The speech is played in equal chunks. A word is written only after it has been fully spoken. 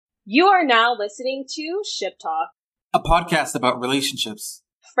You are now listening to Ship Talk, a podcast about relationships,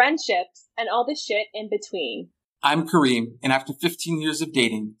 friendships, and all the shit in between. I'm Kareem, and after 15 years of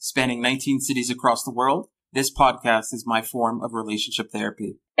dating, spanning 19 cities across the world, this podcast is my form of relationship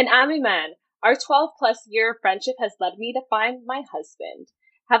therapy. And I'm Iman. Our 12-plus year friendship has led me to find my husband.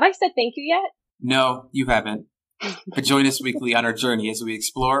 Have I said thank you yet? No, you haven't. But join us weekly on our journey as we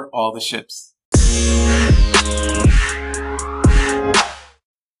explore all the ships.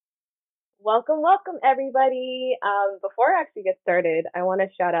 Welcome, everybody. Before I actually get started, I want to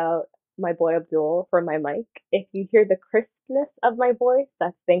shout out my boy Abdul for my mic. If you hear the crispness of my voice,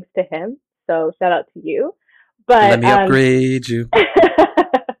 that's thanks to him. So shout out to you. But let me upgrade you.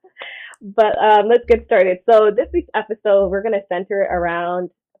 But let's get started. So this week's episode, we're going to center around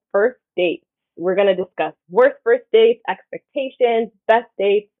first dates. We're going to discuss worst first dates, expectations, best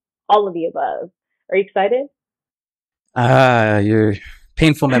dates, all of the above. Are you excited? Your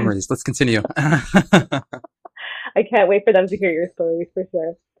painful memories. Let's continue. I can't wait for them to hear your stories for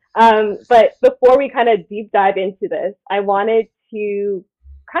sure. But before we kind of deep dive into this, I wanted to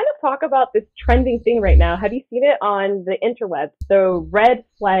kind of talk about this trending thing right now. Have you seen it on the interwebs? The red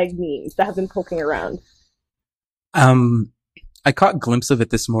flag memes that have been poking around. I caught a glimpse of it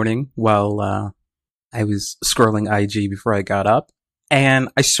this morning while I was scrolling IG before I got up, and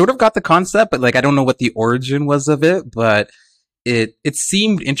I sort of got the concept, but I don't know what the origin was of it, but it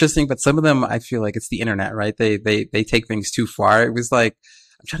seemed interesting. But some of them, I feel like it's the internet, right? They take things too far. It was I'm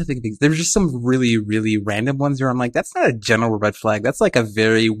trying to think of things. There were just some really, really random ones where I'm like, that's not a general red flag. That's like a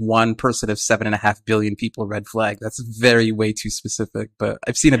very 1% of 7.5 billion people red flag. That's very way too specific, but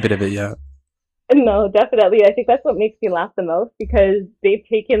I've seen a bit of it, yeah. No, definitely. I think that's what makes me laugh the most, because they've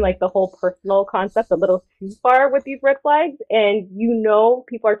taken the whole personal concept a little too far with these red flags. And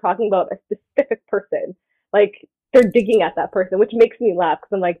people are talking about a specific person. They're digging at that person, which makes me laugh, because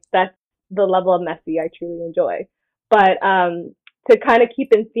I'm like, that's the level of messy I truly enjoy. But to kind of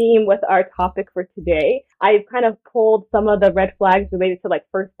keep in theme with our topic for today, I've kind of pulled some of the red flags related to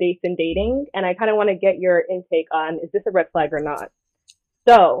first dates and dating, and I kind of want to get your intake on, is this a red flag or not?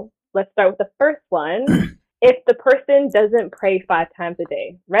 So let's start with the first one. If the person doesn't pray 5 times a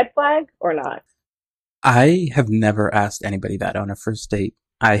day, red flag or not? I have never asked anybody that on a first date.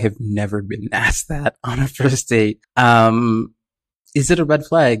 I have never been asked that on a first date. Is it a red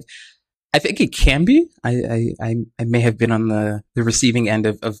flag? I think it can be. I may have been on the receiving end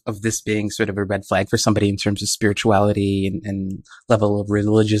of this being sort of a red flag for somebody in terms of spirituality and level of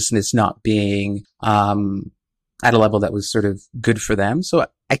religiousness not being at a level that was sort of good for them. So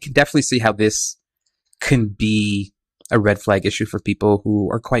I can definitely see how this can be a red flag issue for people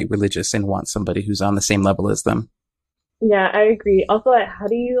who are quite religious and want somebody who's on the same level as them. Yeah, I agree. Also, how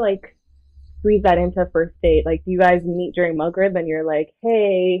do you squeeze that into a first date? Do you guys meet during Maghrib and you're like,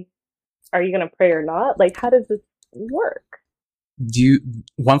 hey, are you going to pray or not? How does this work?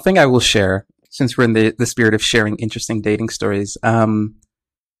 One thing I will share, since we're in the spirit of sharing interesting dating stories,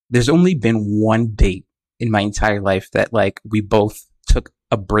 there's only been one date in my entire life that we both took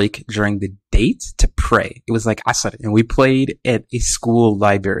a break during the date to pray. It was Asr, and we played at a school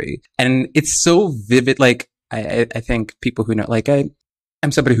library. And it's so vivid. I think people who know,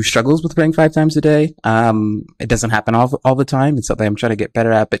 I'm somebody who struggles with praying 5 times a day. It doesn't happen all the time. It's something I'm trying to get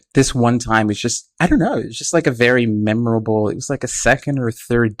better at. But this one time was just, I don't know, it was just a very memorable, it was a second or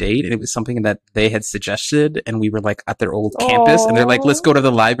third date. And it was something that they had suggested. And we were at their old campus, and they're let's go to the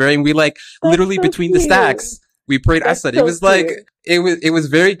library. And we literally so between cute. the stacks, we prayed Asr. So it was cute. it was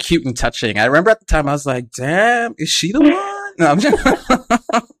very cute and touching. I remember at the time I was like, damn, is she the one? No, I'm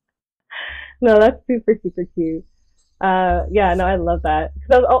just No, that's super, super cute. Yeah, no, I love that.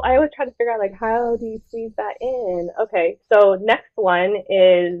 Because I always try to figure out how do you squeeze that in? Okay, so next one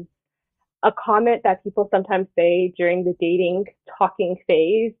is a comment that people sometimes say during the dating talking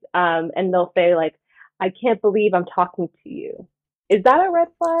phase, and they'll say I can't believe I'm talking to you. Is that a red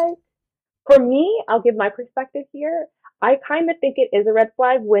flag? For me, I'll give my perspective here. I kind of think it is a red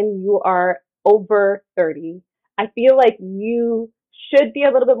flag when you are over 30. I feel like you should be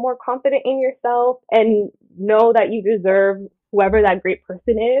a little bit more confident in yourself and know that you deserve whoever that great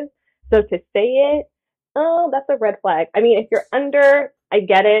person is. So to say it, oh, that's a red flag. I mean, if you're under, I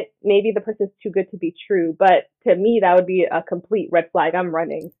get it. Maybe the person's too good to be true. But to me, that would be a complete red flag. I'm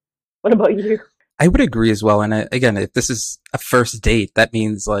running. What about you? I would agree as well. And again, if this is a first date, that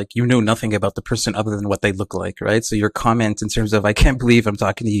means you know nothing about the person other than what they look like, right? So your comment in terms of, I can't believe I'm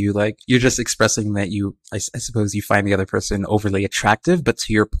talking to you, you're just expressing that I suppose you find the other person overly attractive. But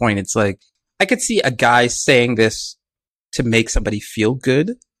to your point, it's I could see a guy saying this to make somebody feel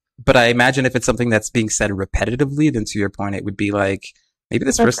good. But I imagine if it's something that's being said repetitively, then to your point, it would be maybe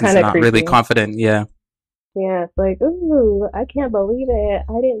this That's person's kind of not really creepy. confident. Yeah. Yeah, it's like, ooh, I can't believe it.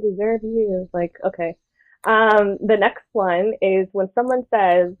 I didn't deserve you. It's like, okay. The next one is when someone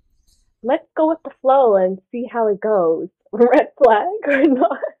says, let's go with the flow and see how it goes. Red flag or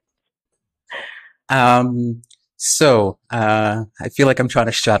not? Um, I feel like I'm trying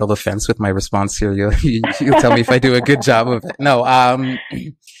to straddle the fence with my response here. You'll tell me if I do a good job of it. No,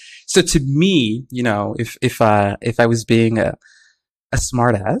 so to me, if I was being a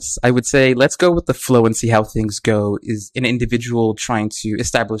smart ass, I would say let's go with the flow and see how things go is an individual trying to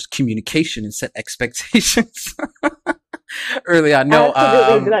establish communication and set expectations early on. No,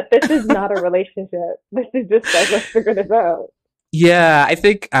 Absolutely not. This is not a relationship. This is just like, let's figure this out. yeah, I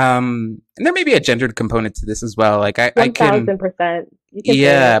think, and there may be a gendered component to this as well. Like I can, 1000%. You can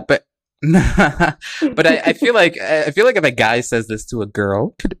yeah, say but, but I feel like, if a guy says this to a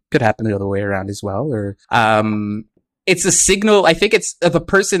girl, could happen the other way around as well. Or, it's a signal. I think it's of a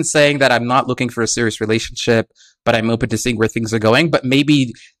person saying that I'm not looking for a serious relationship, but I'm open to seeing where things are going. But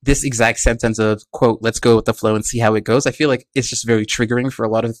maybe this exact sentence of quote, let's go with the flow and see how it goes. I feel like it's just very triggering for a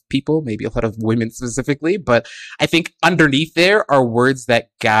lot of people, maybe a lot of women specifically. But I think underneath there are words that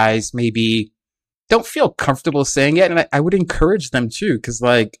guys maybe don't feel comfortable saying it. And I would encourage them to, because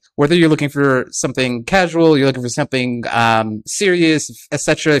like whether you're looking for something casual, you're looking for something serious,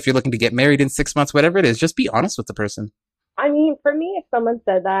 etc. If you're looking to get married in 6 months, whatever it is, just be honest with the person. I mean, for me, if someone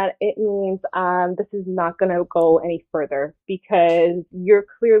said that, it means this is not going to go any further because you're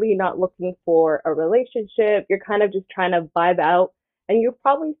clearly not looking for a relationship. You're kind of just trying to vibe out. And you've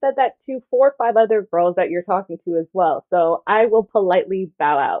probably said that to 4 or 5 other girls that you're talking to as well. So I will politely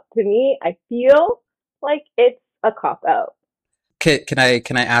bow out. To me, I feel like it's a cop out. Can I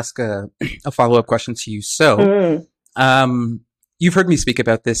ask a follow up question to you? So, Mm. you've heard me speak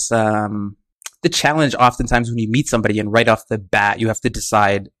about this. The challenge oftentimes when you meet somebody and right off the bat, you have to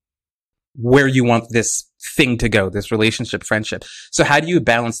decide where you want this thing to go, this relationship, friendship. So how do you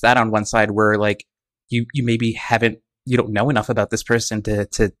balance that on one side where like you maybe you don't know enough about this person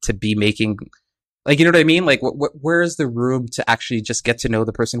to be making, like, you know what I mean? Like, where is the room to actually just get to know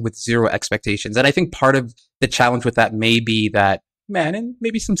the person with zero expectations? And I think part of the challenge with that may be that men and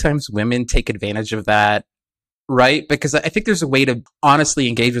maybe sometimes women take advantage of that, right? Because I think there's a way to honestly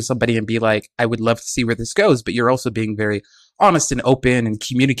engage with somebody and be like, I would love to see where this goes, but you're also being very honest and open and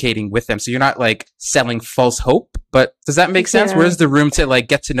communicating with them. So you're not like selling false hope, but does that make sense? Yeah. Where's the room to like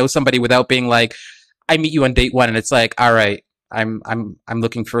get to know somebody without being like, I meet you on date one and it's like, all right, I'm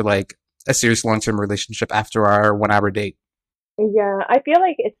looking for like a serious long-term relationship after our 1 hour date. Yeah, I feel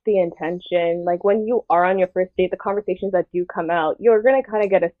like it's the intention. Like when you are on your first date, the conversations that do come out, you're going to kind of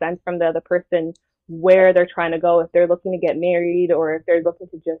get a sense from the other person where they're trying to go, if they're looking to get married or if they're looking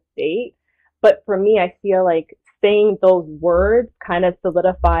to just date. But for me, I feel like saying those words kind of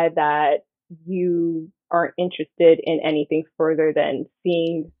solidify that you aren't interested in anything further than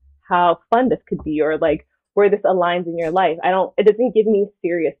seeing how fun this could be or like where this aligns in your life. It doesn't give me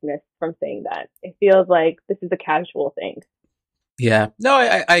seriousness from saying that. It feels like this is a casual thing. Yeah, no,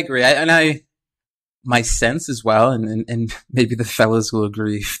 I agree. My sense as well, and maybe the fellas will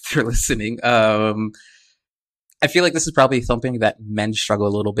agree if they're listening. I feel like this is probably something that men struggle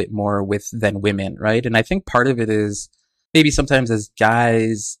a little bit more with than women, right? And I think part of it is maybe sometimes as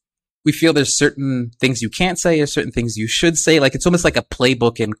guys, we feel there's certain things you can't say or certain things you should say. Like it's almost like a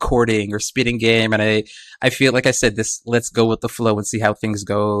playbook in courting or spitting game. And I feel like I said this, let's go with the flow and see how things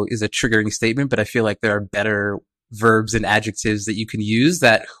go is a triggering statement, but I feel like there are better verbs and adjectives that you can use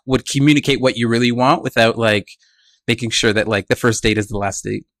that would communicate what you really want without like making sure that like the first date is the last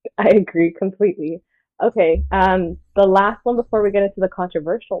date. I agree completely. Okay, the last one before we get into the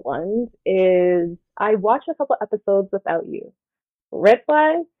controversial ones is I watched a couple episodes without you. Red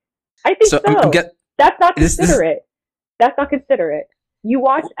flag? I think so. That's not considerate. That's not considerate. You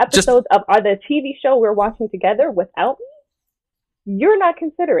watch episodes of the TV show we're watching together without me? You're not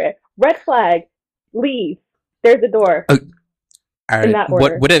considerate. Red flag. Leave. There's the door. All right. In that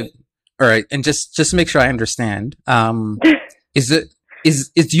order. All right. And just to make sure I understand, is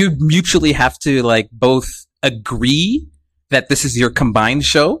you mutually have to like both agree that this is your combined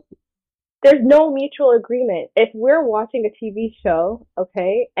show? There's no mutual agreement. If we're watching a TV show,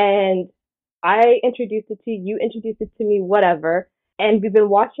 okay, and I introduced it to you, you introduced it to me, whatever, and we've been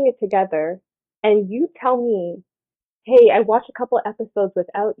watching it together, and you tell me, hey, I watched a couple episodes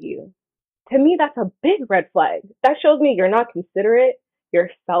without you. To me, that's a big red flag. That shows me you're not considerate, you're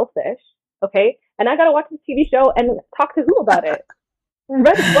selfish, okay? And I gotta watch this TV show and talk to who about it?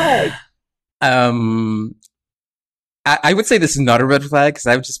 Red flag. I would say this is not a red flag because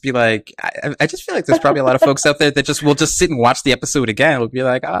I would just be like, I just feel like there's probably a lot of folks out there that just will just sit and watch the episode again. We'll be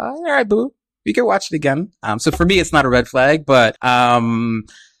like, all right, boo, we can watch it again. So for me, it's not a red flag, but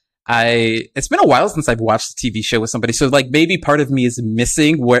it's been a while since I've watched a TV show with somebody, so like maybe part of me is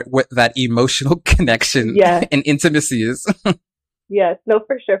missing what that emotional connection and intimacy is. Yes, no,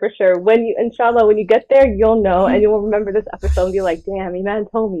 for sure. Inshallah, when you get there, you'll know, and you'll remember this episode and be like, damn, Iman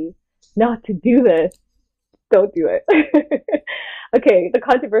told me not to do this. Don't do it. Okay, the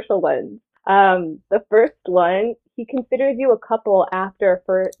controversial ones. The first one, he considers you a couple after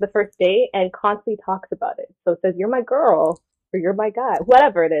for the first date and constantly talks about it. So it says, you're my girl, or you're my guy,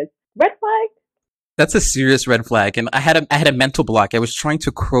 whatever it is. Red flag? That's a serious red flag. And I had a mental block. I was trying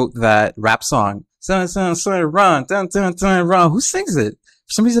to quote that rap song. Son, run, dun, dun, dun, run. Who sings it?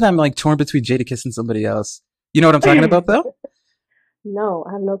 For some reason, I'm like torn between Jadakiss and somebody else. You know what I'm talking about, though? No,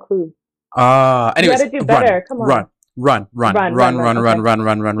 I have no clue. Anyways, you gotta do better. Come on. Run. I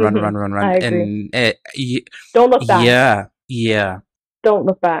agree. And don't look back. Yeah. Don't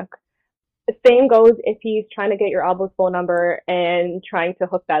look back. The same goes if he's trying to get your Abba's phone number and trying to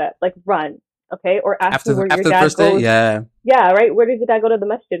hook that up. Like, run, okay? Or ask where your dad goes. Date, yeah. Yeah, right? Where does your dad go to the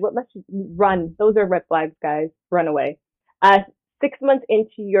masjid? What masjid? Run. Those are red flags, guys. Run away. 6 months into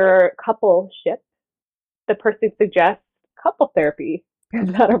your coupleship, the person suggests couple therapy.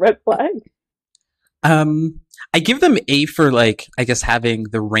 Is that a red flag? I give them A for like, I guess having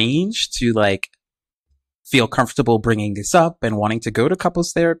the range to like feel comfortable bringing this up and wanting to go to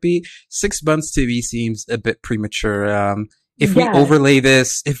couples therapy. 6 months to me seems a bit premature. If we overlay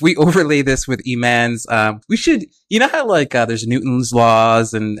this with Iman's, we should, you know how like, there's Newton's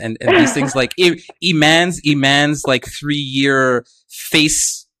laws and these things like Iman's like 3-year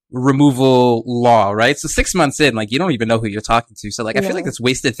face removal law, right? So 6 months in, like you don't even know who you're talking to. So like, I feel like that's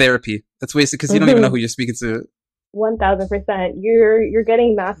wasted therapy. That's wasted because you don't even know who you're speaking to. 1000%. You're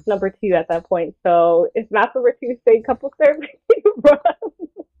getting mask number 2 at that point. So if mask number 2 say couples therapy,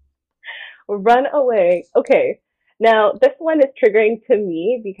 run away. Okay. Now this one is triggering to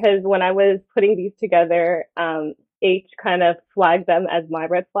me because when I was putting these together, H kind of flagged them as my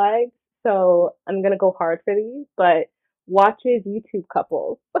red flags. So I'm gonna go hard for these, but watches YouTube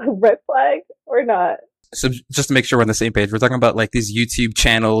couples. Red flag or not? So just to make sure we're on the same page, we're talking about like these YouTube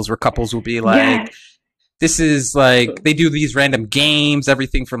channels where couples will be like, this is like, they do these random games,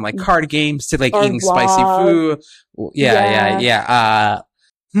 everything from like card games to like eating spicy food. Yeah.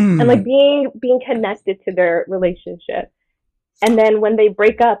 And like being connected to their relationship. And then when they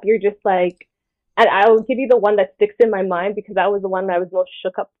break up, you're just like, and I'll give you the one that sticks in my mind because that was the one that I was most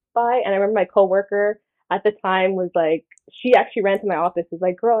shook up by. And I remember my coworker at the time was like, she actually ran to my office, was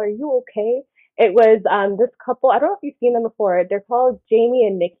like, girl, are you okay? It was this couple, I don't know if you've seen them before. They're called Jamie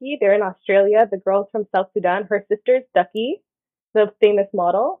and Nikki. They're in Australia. The girl's from South Sudan. Her sister's Ducky, the famous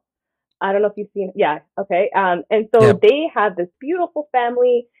model. I don't know if you've seen, yeah, okay. And so they have this beautiful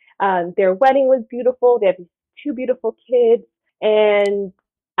family. Their wedding was beautiful. They have these 2 beautiful kids. And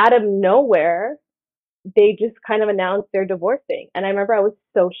out of nowhere, they just kind of announced they're divorcing. And I remember I was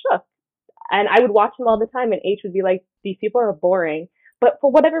so shook. And I would watch them all the time, and H would be like, these people are boring. But for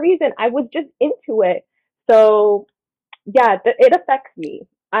whatever reason, I was just into it. So, yeah, it affects me.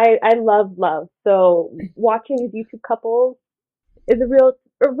 I love love. So watching these YouTube couples is a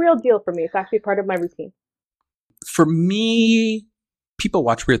real deal for me. It's actually part of my routine. For me, people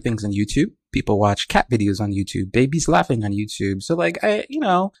watch weird things on YouTube. People watch cat videos on YouTube, babies laughing on YouTube. So like, I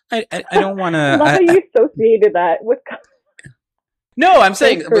don't want to. I love how you associated that with. No, I'm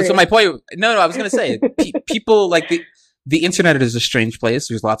saying, so my point, no, I was going to say, people like the internet is a strange place.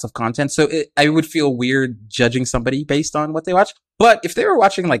 There's lots of content. So I would feel weird judging somebody based on what they watch. But if they were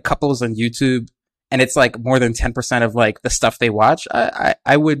watching like couples on YouTube and it's like more than 10% of like the stuff they watch,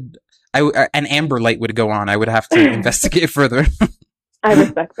 I would, an amber light would go on. I would have to investigate further. I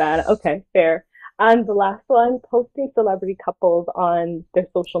respect that. Okay, fair. And the last one, posting celebrity couples on their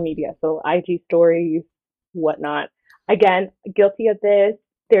social media. So IG stories, whatnot. Again, guilty of this.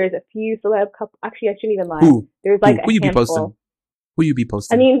 There's a few celeb couples. Actually, I shouldn't even lie. There's like a handful. Who you be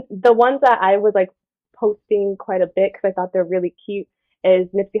posting? I mean, the ones that I was like posting quite a bit because I thought they're really cute is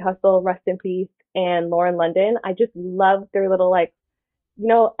Nipsey Hussle, rest in peace, and Lauren London. I just love their little like, you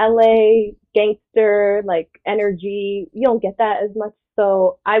know, LA gangster like energy. You don't get that as much.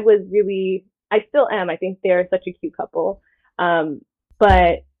 So I still am. I think they're such a cute couple.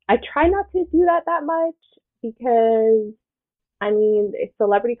 But I try not to do that much. Because, I mean, it's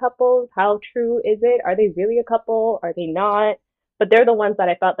celebrity couples. How true is it? Are they really a couple? Are they not? But they're the ones that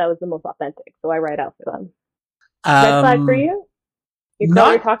I felt that was the most authentic. So I write out for them. Red flag for you? Your girl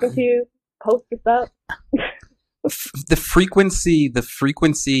you're talking to, post this up? The frequency.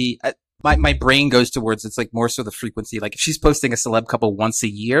 My brain goes towards it's like more so the frequency. Like if she's posting a celeb couple once a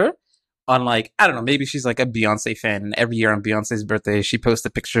year on like, I don't know, maybe she's like a Beyonce fan and every year on Beyonce's birthday, she posts a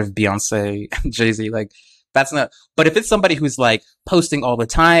picture of Beyonce and Jay-Z. Like that's not, but if it's somebody who's like posting all the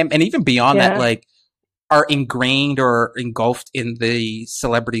time and even beyond that, like are ingrained or engulfed in the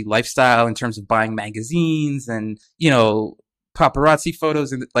celebrity lifestyle in terms of buying magazines and, you know, paparazzi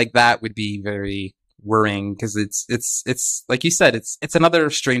photos and like that would be very worrying because it's like you said, it's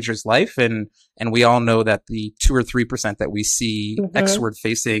another stranger's life. And we all know that the 2 or 3% that we see exward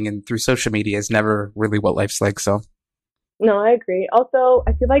facing and through social media is never really what life's like. So. No, I agree. Also,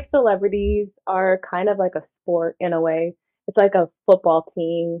 I feel like celebrities are kind of like a sport in a way. It's like a football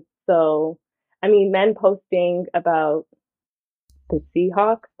team. So, I mean, men posting about the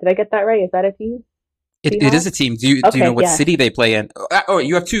Seahawks. Did I get that right? Is that a team? It is a team. Do you know what city they play in? Oh,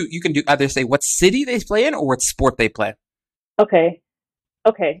 you have two. You can do either say what city they play in or what sport they play. Okay.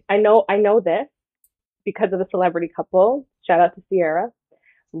 I know this because of the celebrity couple. Shout out to Sierra.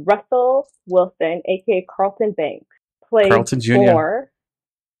 Russell Wilson, aka Carlton Banks, played Carlton Jr. for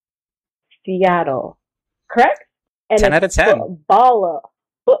Seattle. Correct? And 10 out of 10.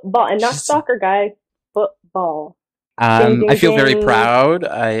 Football, and not soccer, guys. Football. I feel very proud.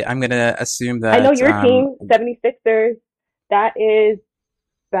 I'm going to assume that... I know your team, 76ers, that is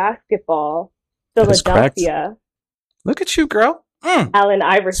basketball. Philadelphia. Look at you, girl. Allen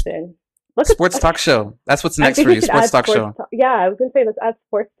Iverson. Sports talk show. That's what's next for you, sports talk show. Yeah, I was going to say, let's add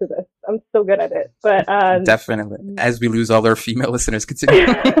sports to this. I'm so good at it. But definitely. As we lose all our female listeners, continue.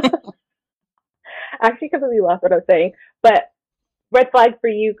 I actually completely lost what I was saying. But red flag for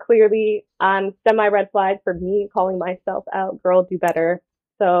you, clearly. Semi-red flag for me, calling myself out. Girl, do better.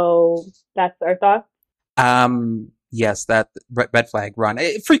 So that's our thoughts. Yes, that red flag, Ron.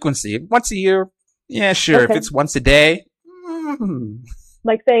 Frequency, once a year. Yeah, sure. Okay. If it's once a day.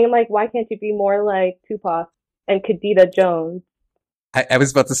 Like saying, like, why can't you be more like Tupac and Khadija Jones? I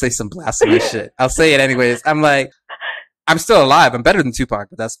was about to say some blasphemous shit. I'll say it anyways. I'm like, I'm still alive. I'm better than Tupac,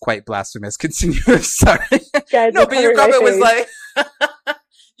 but that's quite blasphemous. Continue. Sorry. Guys, no, but your comment was like,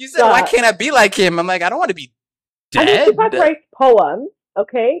 you said, why can't I be like him? I'm like, I don't want to be dead. I mean, Tupac writes poems,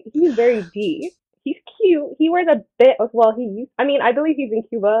 okay? He's very deep. He's cute. He wears a bit, well, I believe he's in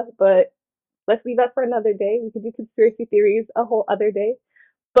Cuba, but let's leave that for another day. We could do conspiracy theories a whole other day.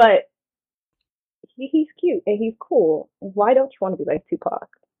 But he's cute and he's cool. Why don't you want to be like Tupac?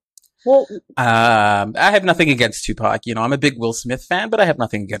 Well, I have nothing against Tupac. You know, I'm a big Will Smith fan, but I have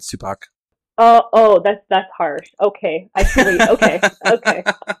nothing against Tupac. Oh, that's harsh. Okay, I see. Okay.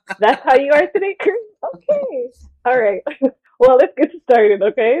 That's how you are today, Chris. Okay, all right. Well, let's get started.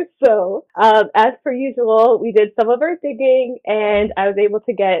 Okay, so as per usual, we did some of our digging, and I was able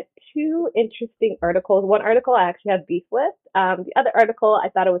to get 2 interesting articles. One article I actually have beef with. The other article I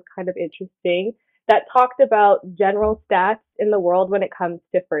thought it was kind of interesting, that talked about general stats in the world when it comes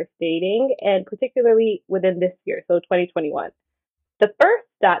to first dating, and particularly within this year, so 2021. The first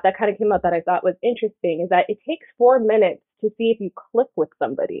stat that kind of came up that I thought was interesting is that it takes 4 minutes to see if you click with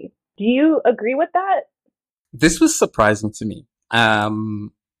somebody. Do you agree with that? This was surprising to me. 4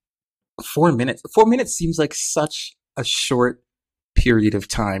 minutes. 4 minutes seems like such a short period of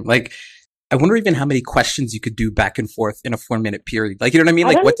time. Like, I wonder even how many questions you could do back and forth in a 4 minute period. Like, you know what I mean?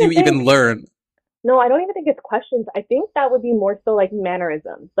 Like, what do you even learn? No, I don't even think it's questions. I think that would be more so like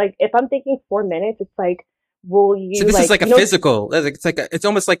mannerisms. Like, if I'm thinking 4 minutes, it's like, will you? So this is like a physical. It's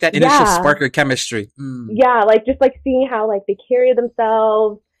almost like that initial spark of chemistry. Yeah, like just like seeing how like they carry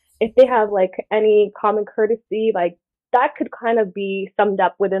themselves. If they have like any common courtesy, like that could kind of be summed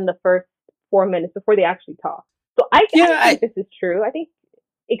up within the first 4 minutes before they actually talk. So I think this is true. I think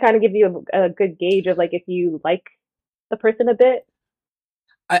it kind of gives you a good gauge of like if you like the person a bit.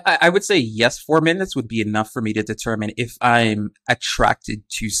 I would say yes, 4 minutes would be enough for me to determine if I'm attracted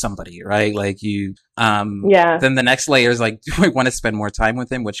to somebody, right? Like you, then the next layer is like, do I want to spend more time with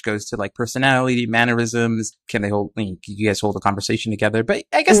him? Which goes to like personality, mannerisms. Can you guys hold a conversation together? But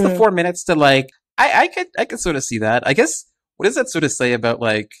I guess the 4 minutes to like, I could sort of see that. I guess, what does that sort of say about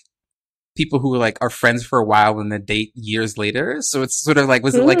like people who like are friends for a while and then date years later? So it's sort of like,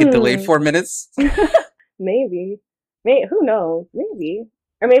 was it like a delayed 4 minutes? Maybe, who knows? Maybe.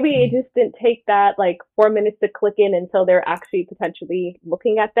 Or maybe it just didn't take that like 4 minutes to click in until they're actually potentially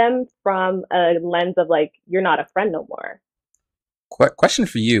looking at them from a lens of like, you're not a friend no more. Question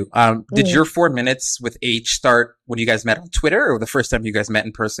for you. Did your 4 minutes with H start when you guys met on Twitter or the first time you guys met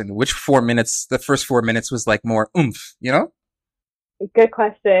in person? Which 4 minutes, the first 4 minutes was like more oomph, you know? Good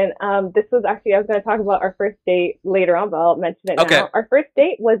question. This was actually, I was going to talk about our first date later on, but I'll mention it Okay. now. Our first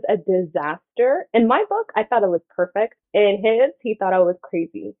date was a disaster. In my book, I thought it was perfect. In his, he thought I was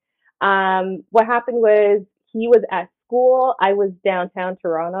crazy. What happened was he was at school. I was downtown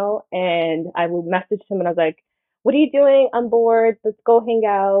Toronto, and I messaged him and I was like, what are you doing? I'm bored. Let's go hang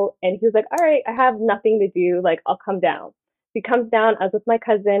out. And he was like, all right, I have nothing to do. Like, I'll come down. He comes down. I was with my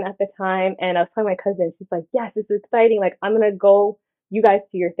cousin at the time, and I was telling my cousin, she's like, yes, this is exciting. Like, I'm going to go, you guys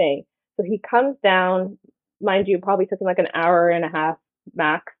do your thing. So he comes down, mind you, probably took him like an hour and a half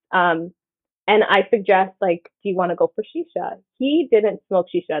max. And I suggest, like, do you want to go for shisha? He didn't smoke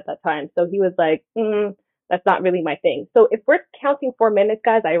shisha at that time. So he was like, that's not really my thing. So if we're counting 4 minutes,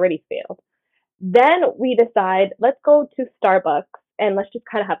 guys, I already failed. Then we decide, let's go to Starbucks and let's just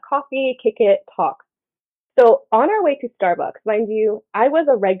kind of have coffee, kick it, talk. So on our way to Starbucks, mind you, I was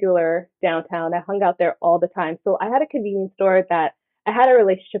a regular downtown. I hung out there all the time. So I had a convenience store that I had a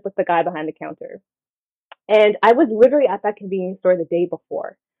relationship with the guy behind the counter. And I was literally at that convenience store the day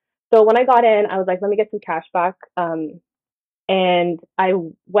before. So when I got in, I was like, let me get some cash back. And I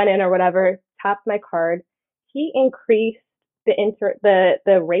went in or whatever, tapped my card. He increased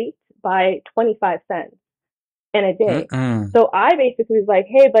the rate by 25 cents in a day. So I basically was like,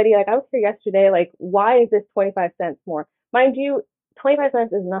 hey, buddy, like I was here yesterday. Like, why is this 25 cents more? Mind you, 25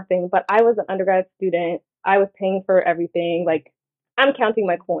 cents is nothing, but I was an undergrad student. I was paying for everything. Like, I'm counting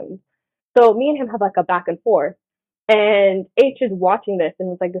my coins. So me and him have like a back and forth. And H is watching this and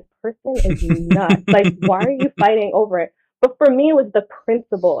was like, this person is nuts. Like, why are you fighting over it? But for me, it was the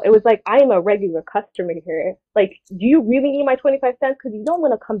principle. It was like, I am a regular customer here. Like, do you really need my 25 cents? Because you don't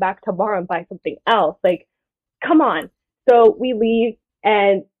want to come back tomorrow and buy something else. Like, come on. So we leave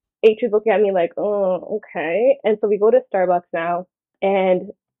and H is looking at me like, oh, okay. And so we go to Starbucks now.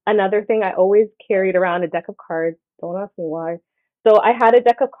 And another thing, I always carried around a deck of cards. Don't ask me why. So I had a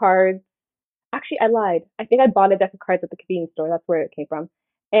deck of cards. Actually, I lied. I think I bought a deck of cards at the convenience store. That's where it came from.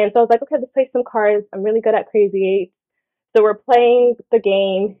 And so I was like, okay, let's play some cards. I'm really good at Crazy 8. So we're playing the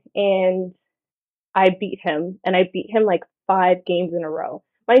game and I beat him. And I beat him like 5 games in a row.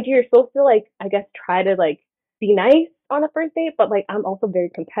 Mind you, you're supposed to like, I guess, try to like be nice on a first date, but like I'm also very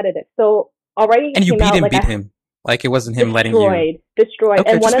competitive. So already and you beat him. Like it wasn't him letting you. Destroyed.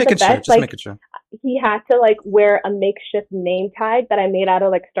 Okay, and one of the best, like, sure. He had to like wear a makeshift name tag that I made out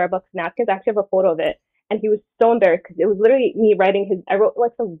of like Starbucks napkins. I actually have a photo of it. And he was so embarrassed because it was literally me writing I wrote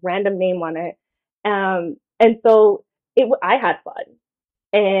like some random name on it. And so I had fun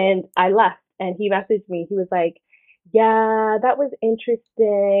and I left and he messaged me. He was like, yeah, that was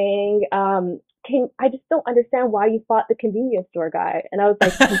interesting. I just don't understand why you fought the convenience store guy. And I was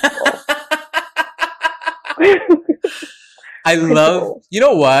like, I love, you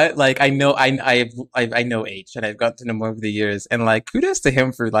know what? Like, I know H and I've gotten to know him over the years and like, kudos to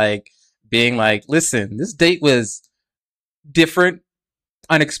him for like being like, listen, this date was different,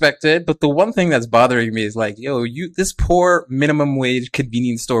 unexpected, but the one thing that's bothering me is like, yo, this poor minimum wage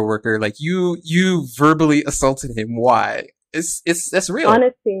convenience store worker, like you verbally assaulted him. Why? That's real.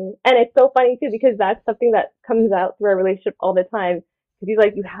 Honestly. And it's so funny too, because that's something that comes out through our relationship all the time. Cause he's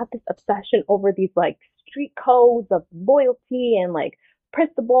like, you have this obsession over these like street codes of loyalty and like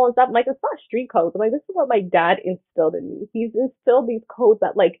principle and stuff. I'm like, it's not street codes. I'm like, this is what my dad instilled in me. He's instilled these codes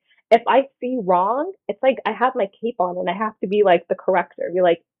that like, if I see wrong, it's like I have my cape on and I have to be like the corrector. Be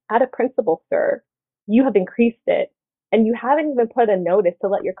like, out of principle, sir, you have increased it. And you haven't even put a notice to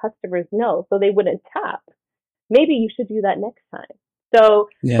let your customers know so they wouldn't tap. Maybe you should do that next time. So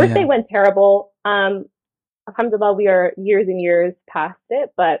first day went terrible. Alhamdulillah, we are years and years past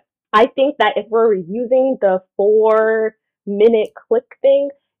it. But I think that if we're using the 4-minute click thing,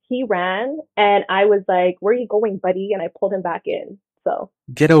 he ran and I was like, where are you going, buddy? And I pulled him back in. So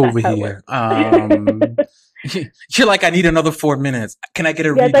get over here. You're like, I need another 4 minutes. Can I get a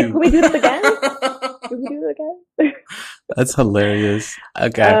redo? Like, can we do this again? Can we do it again? That's hilarious.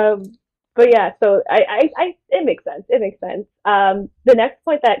 Okay. But yeah, so it makes sense. It makes sense. The next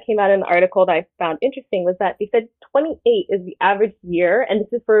point that came out in the article that I found interesting was that they said 28 is the average year, and this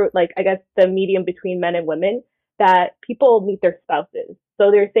is for like, I guess, the medium between men and women, that people meet their spouses.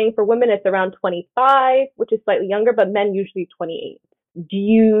 So they're saying for women it's around 25, which is slightly younger, but men usually 28. Do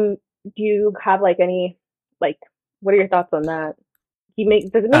you have like any, like, what are your thoughts on that? Does it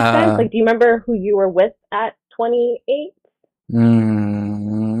make sense? Like, do you remember who you were with at 28?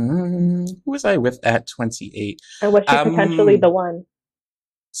 Who was I with at 28? And was she potentially the one?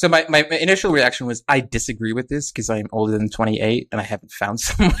 So my initial reaction was, I disagree with this because I am older than 28 and I haven't found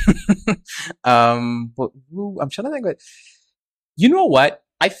someone. But I'm trying to think. You know what?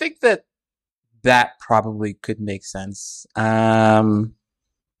 I think that that probably could make sense.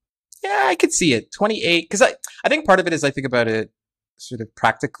 Yeah, I could see it. 28, because I think part of it is I think about it sort of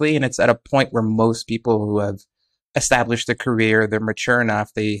practically, and it's at a point where most people who have established a career, they're mature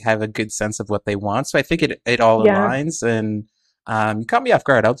enough, they have a good sense of what they want. So I think it all aligns, and you caught me off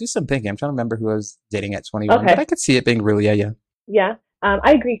guard. I'll do some thinking. I'm trying to remember who I was dating at 21, but I could see it being really, Yeah.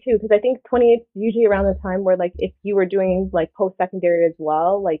 I agree too, because I think 28 is usually around the time where, like, if you were doing like post-secondary as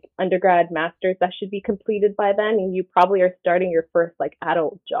well, like undergrad, masters, that should be completed by then, and you probably are starting your first like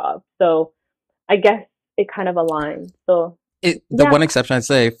adult job. So I guess it kind of aligns. So the one exception I'd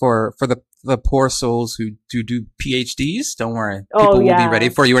say for the poor souls who do PhDs, don't worry, people will be ready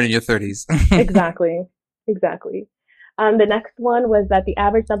for you in your 30s. Exactly. The next one was that the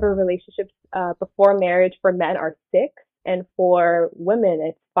average number of relationships before marriage for men are 6. And for women,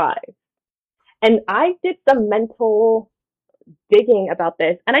 it's 5. And I did some mental digging about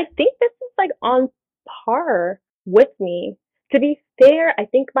this, and I think this is like on par with me. To be fair, I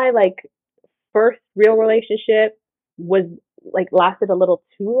think my like first real relationship was like lasted a little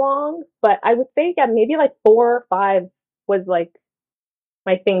too long, but I would say maybe like 4 or 5 was like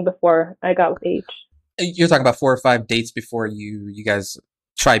my thing before I got with H. You're talking about 4 or 5 dates before you guys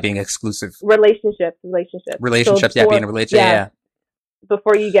try being exclusive. Relationships. So being a relationship. Yeah.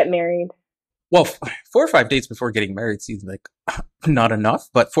 Before you get married. Well, 4 or 5 dates before getting married seems like not enough,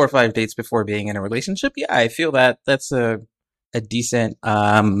 but 4 or 5 dates before being in a relationship, yeah, I feel that that's a decent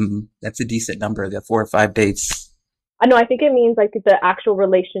number. The 4 or 5 dates. No, I think it means like the actual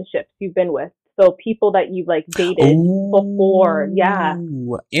relationships you've been with. So people that you've like dated before. Yeah.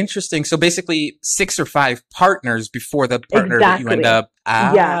 Interesting. So basically 6 or 5 partners before the partner that you end up.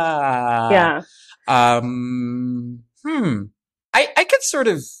 Yeah. I could sort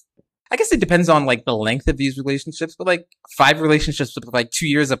of, I guess it depends on like the length of these relationships, but like 5 relationships with like 2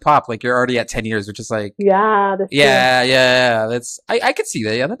 years a pop, like you're already at 10 years, which is like, that's, I could see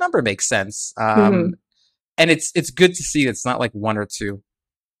that. Yeah. The number makes sense. And it's good to see it's not like 1 or 2.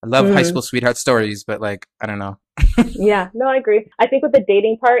 I love high school sweetheart stories, but like, I don't know. Yeah, no, I agree. I think with the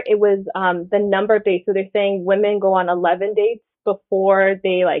dating part, it was the number of dates. So they're saying women go on 11 dates before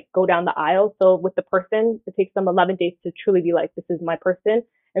they like go down the aisle. So with the person, it takes them 11 dates to truly be like, this is my person.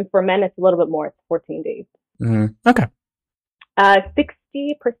 And for men, it's a little bit more. It's 14 days. Okay.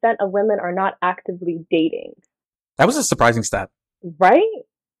 60% of women are not actively dating. That was a surprising stat. Right?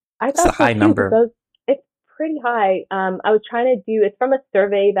 I thought it's a high number. It's pretty high. I was trying to do, it's from a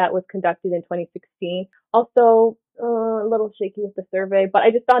survey that was conducted in 2016. Also, a little shaky with the survey, but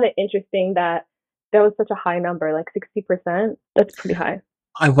I just found it interesting that there was such a high number, like 60%. That's pretty high.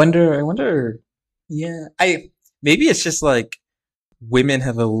 I wonder. Yeah. Maybe it's just like women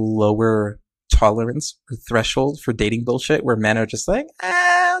have a lower tolerance or threshold for dating bullshit, where men are just like,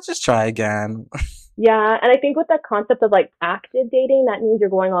 I'll just try again. Yeah. And I think with the concept of like active dating, that means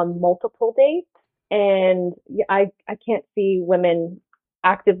you're going on multiple dates. And I can't see women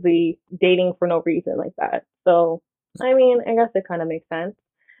actively dating for no reason like that. So, I mean, I guess it kind of makes sense.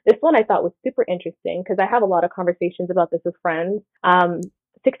 This one I thought was super interesting because I have a lot of conversations about this with friends. 63%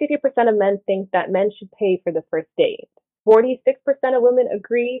 of men think that men should pay for the first date. 46% of women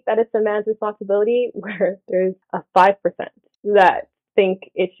agree that it's a man's responsibility, where there's a 5% that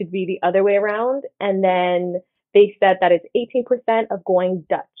think it should be the other way around. And then they said that it's 18% of going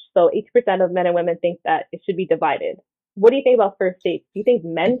Dutch. So 80% of men and women think that it should be divided. What do you think about first dates? Do you think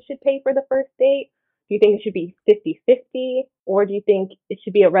men should pay for the first date? Do you think it should be 50-50? Or do you think it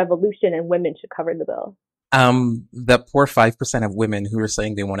should be a revolution and women should cover the bill? The poor 5% of women who are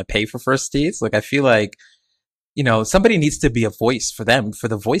saying they want to pay for first dates, like I feel like, you know, somebody needs to be a voice for them, for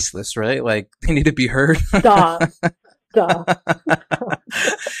the voiceless, right? Like they need to be heard. Stop.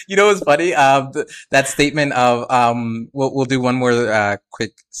 You know what's funny? That statement of we'll do one more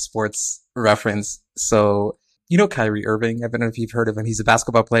quick sports reference. So you know Kyrie Irving? I don't know if you've heard of him. He's a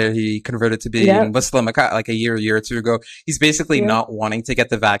basketball player. He converted to being Muslim like a year or 2 ago. He's basically not wanting to get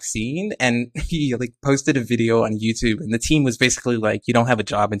the vaccine, and he like posted a video on YouTube, and the team was basically like, "You don't have a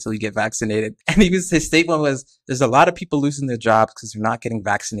job until you get vaccinated." And his statement was, "There's a lot of people losing their jobs because they're not getting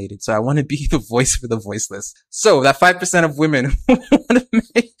vaccinated. So I want to be the voice for the voiceless." So that 5% of women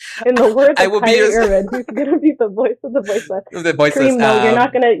in the words of Kyrie Irving, who's gonna be the voice of the voiceless? The voiceless. Kareem, no, you're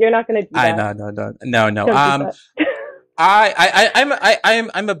not gonna do that. No.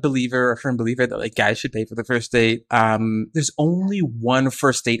 I'm a believer, a firm believer that like guys should pay for the first date. There's only one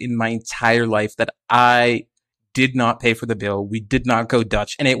first date in my entire life that I did not pay for the bill. We did not go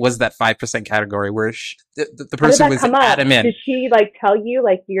Dutch, and it was that 5% category where the person was adamant. Did she like tell you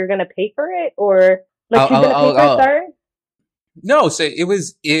like you're gonna pay for it, or like she's gonna pay for it? Sorry. No, so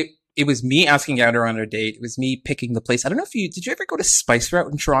it it was me asking out her on her date. It was me picking the place. I don't know if did you ever go to Spice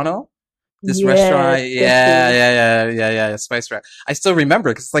Route in Toronto? This restaurant, yeah, Spice Rack. I still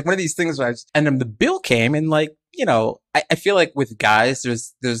remember because it's like one of these things where and then the bill came and like, you know, I feel like with guys,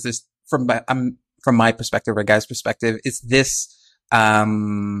 there's this from my perspective or a guy's perspective, it's this,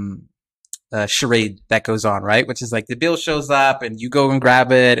 charade that goes on, right? Which is like the bill shows up and you go and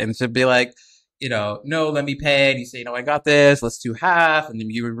grab it and she'll be like, you know, no, let me pay. And you say, no, I got this. Let's do half. And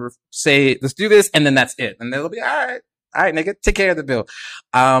then you say, let's do this. And then that's it. And they'll be, all right, nigga, take care of the bill.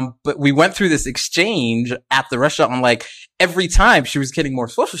 But we went through this exchange at the restaurant and like every time she was getting more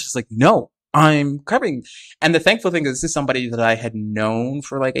social, she's like, no, I'm covering. And the thankful thing is this is somebody that I had known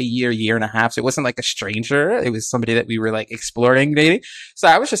for like a year and a half. So it wasn't like a stranger. It was somebody that we were like exploring dating. So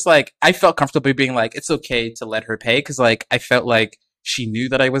I was just like, I felt comfortable being like, it's okay to let her pay. Cause like, I felt like she knew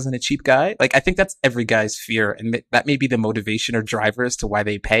that I wasn't a cheap guy. Like, I think that's every guy's fear. And that may be the motivation or driver as to why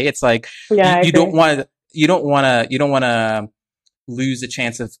they pay. It's like, you don't want to lose a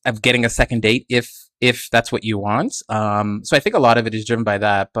chance of getting a second date if that's what you want. So I think a lot of it is driven by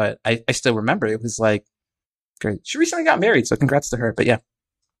that, but I still remember it was like, great. She recently got married, so congrats to her, but yeah.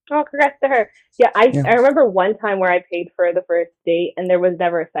 Oh, congrats to her. Yeah, I remember one time where I paid for the first date and there was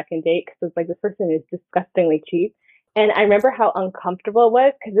never a second date because it was like, this person is disgustingly cheap. And I remember how uncomfortable it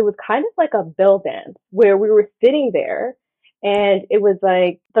was because it was kind of like a bill dance where we were sitting there and it was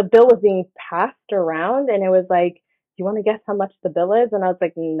like the bill was being passed around and it was like, do you want to guess how much the bill is? And I was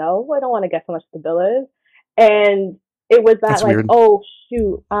like, no, I don't want to guess how much the bill is. And it was that That's like, weird. Oh,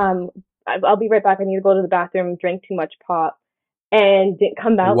 shoot, I'll be right back. I need to go to the bathroom, drank too much pop and didn't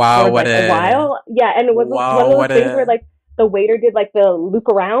come out for like a while. Yeah, and it was one of those things where like the waiter did like the loop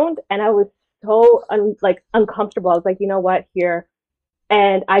around and I was so uncomfortable. I was like, you know what, here.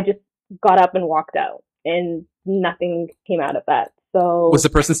 And I just got up and walked out and nothing came out of that. So was the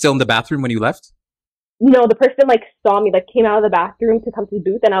person still in the bathroom when you left? No, the person like saw me, like came out of the bathroom to come to the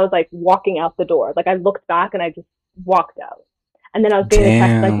booth and I was like walking out the door. Like I looked back and I just walked out. And then I was getting a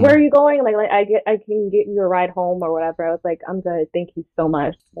text like, where are you going? Like I can get you a ride home or whatever. I was like, I'm good. Thank you so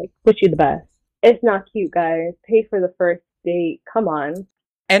much. Like, wish you the best. It's not cute, guys. Pay for the first date. Come on.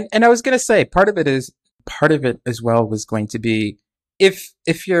 And I was going to say, part of it as well was going to be if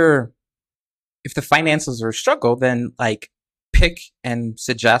the finances are a struggle, then like pick and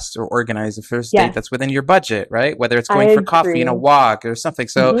suggest or organize a first date that's within your budget, right? Whether it's going for coffee and a walk or something.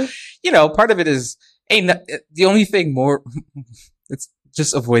 So, you know, part of it is, the only thing more, it's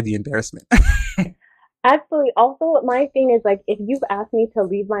just avoid the embarrassment. Absolutely. Also, my thing is like, if you've asked me to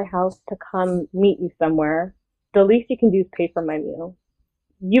leave my house to come meet you somewhere, the least you can do is pay for my meal.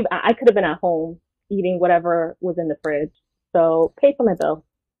 I could have been at home eating whatever was in the fridge. So pay for my bill.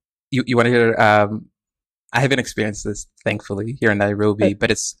 You want to hear, I haven't experienced this, thankfully, here in Nairobi,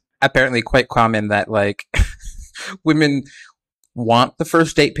 but it's apparently quite common that like women want the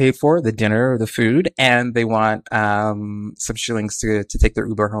first date paid for, the dinner or the food, and they want some shillings to take their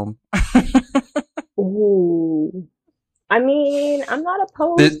Uber home. Ooh. I mean, I'm not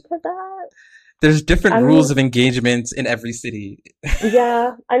opposed to that. There's different rules of engagement in every city.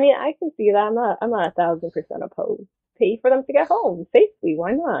 Yeah, I mean, I can see that. I'm not 1,000% opposed. Pay for them to get home safely.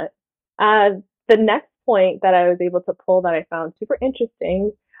 Why not? The next point that I was able to pull that I found super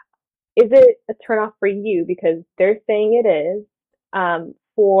interesting, is it a turnoff for you? Because they're saying it is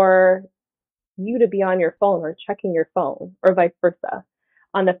for you to be on your phone or checking your phone or vice versa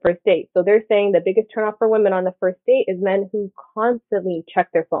on the first date. So they're saying the biggest turnoff for women on the first date is men who constantly check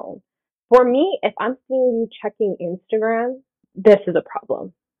their phone. For me, if I'm seeing you checking Instagram, this is a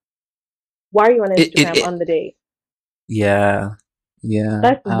problem. Why are you on Instagram on the date? Yeah.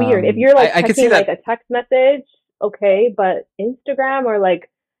 That's weird. If you're like checking like a text message, okay, but Instagram or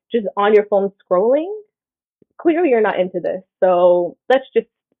like just on your phone scrolling, clearly you're not into this. So let's just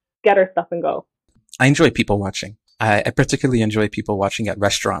get our stuff and go. I enjoy people watching. I particularly enjoy people watching at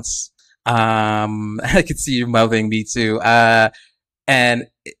restaurants. I could see you mouthing me too. And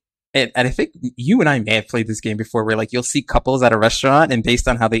I think you and I may have played this game before where like you'll see couples at a restaurant and based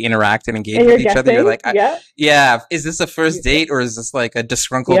on how they interact and engage with each other, you're like, is this a first date or is this like a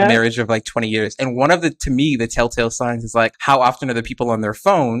disgruntled marriage of like 20 years? And one of to me, the telltale signs is like, how often are the people on their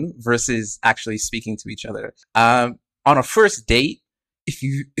phone versus actually speaking to each other? On a first date,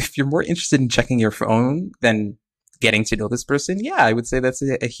 if you're more interested in checking your phone than getting to know this person, I would say that's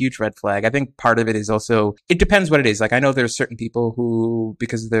a huge red flag. I think part of it is also, it depends what it is. Like I know there's certain people who,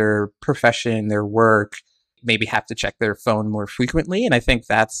 because of their profession, their work, maybe have to check their phone more frequently. And I think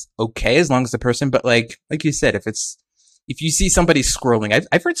that's okay as long as the person, but like you said, if it's if you see somebody scrolling,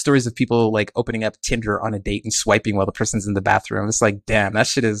 I've heard stories of people like opening up Tinder on a date and swiping while the person's in the bathroom. It's like, damn,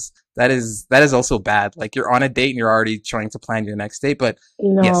 that is also bad. Like you're on a date and you're already trying to plan your next date. But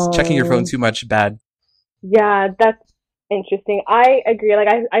yes, checking your phone No. too much, bad. Yeah, that's interesting. I agree. Like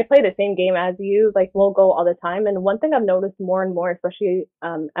I play the same game as you. Like we'll go all the time. And one thing I've noticed more and more, especially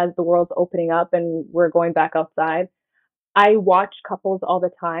as the world's opening up and we're going back outside, I watch couples all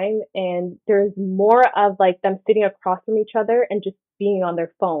the time, and there's more of like them sitting across from each other and just being on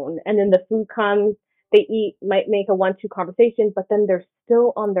their phone. And then the food comes, they eat, might make a 1-2 conversation, but then they're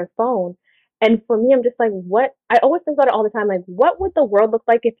still on their phone. And for me, I'm just like, what? I always think about it all the time. Like, what would the world look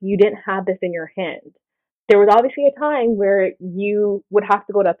like if you didn't have this in your hand? There was obviously a time where you would have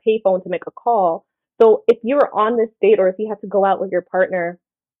to go to a payphone to make a call. So if you were on this date, or if you had to go out with your partner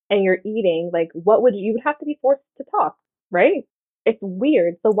and you're eating, like, what would you would have to be forced to talk, right? It's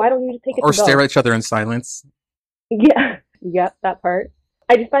weird. So why don't you just take it Or to stare go? at each other in silence. Yeah. Yep, that part.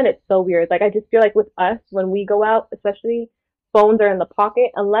 I just find it so weird. Like I just feel like with us, when we go out, especially, phones are in the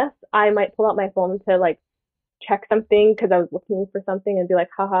pocket, unless I might pull out my phone to like check something because I was looking for something and be like,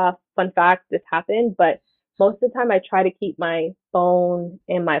 haha, fun fact, this happened. But most of the time I try to keep my phone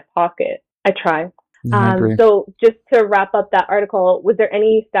in my pocket. I try. Yeah, I agree. So just to wrap up that article, was there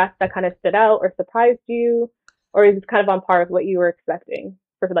any stats that kind of stood out or surprised you? Or is it kind of on par with what you were expecting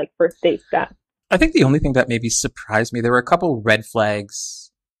for like first date stats? I think the only thing that maybe surprised me, there were a couple red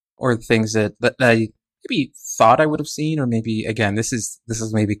flags or things that I maybe thought I would have seen, or maybe again, this is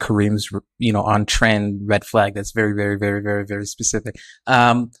maybe Kareem's, on trend red flag that's very, very, very, very, very specific.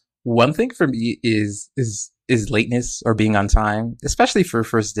 One thing for me is lateness or being on time, especially for a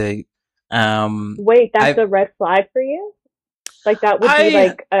first date. Wait, that's I a red flag for you? Like that would be I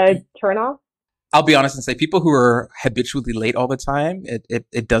like a turn off? I'll be honest and say people who are habitually late all the time,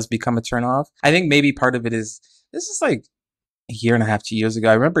 it does become a turn off. I think maybe part of it is this is like a year and a half, 2 years ago.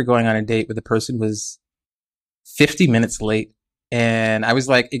 I remember going on a date where the person was 50 minutes late. And I was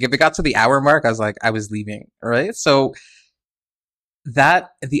like, if it got to the hour mark, I was like, I was leaving. Right. So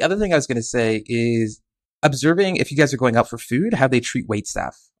the other thing I was going to say is observing if you guys are going out for food, how they treat wait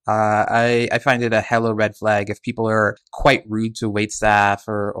staff. I find it a hella red flag if people are quite rude to wait staff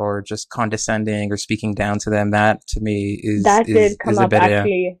or just condescending or speaking down to them. That to me That did come is a up bit, yeah.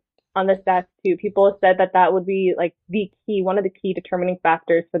 actually on the stats too. People said that that would be like one of the key determining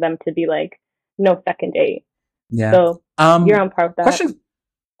factors for them to be like, no second date. Yeah. So you're on par with that.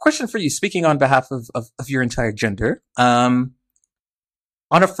 Question for you, speaking on behalf of your entire gender. On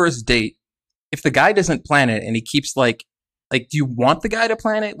a first date, if the guy doesn't plan it and he keeps like, do you want the guy to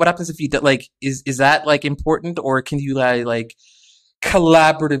plan it? What happens if he like, is that like important, or can you like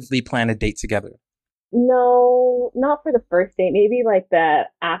collaboratively plan a date together? No, not for the first date. Maybe like the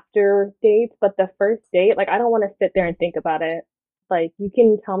after dates, but the first date, like I don't want to sit there and think about it. Like you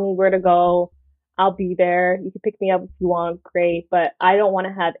can tell me where to go. I'll be there. You can pick me up if you want, great. But I don't want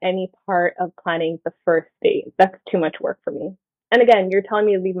to have any part of planning the first date. That's too much work for me. And again, you're telling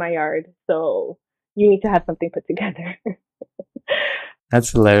me to leave my yard, so you need to have something put together.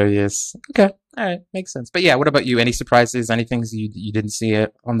 That's hilarious. Okay. All right. Makes sense. But yeah, what about you? Any surprises? Any things you didn't see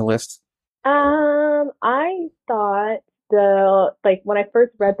it on the list? I thought the like when I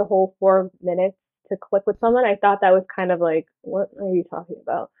first read the whole 4 minutes to click with someone, I thought that was kind of like, what are you talking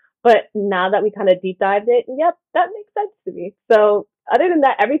about? But now that we kind of deep dived it, yep, that makes sense to me. So other than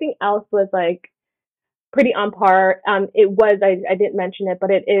that, everything else was like pretty on par. I didn't mention it,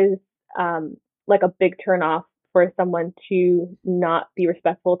 but it is like a big turn off for someone to not be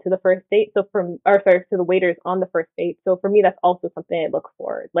respectful to the first date. So to the waiters on the first date. So for me, that's also something I look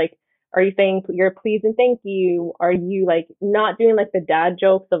for. Like, are you saying you're please and thank you? Are you like not doing like the dad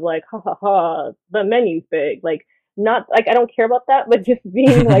jokes of like, ha ha ha, the menu's big? Like, not like I don't care about that, but just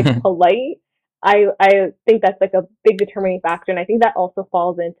being like polite. I think that's like a big determining factor. And I think that also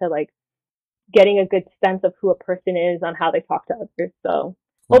falls into like getting a good sense of who a person is on how they talk to others. So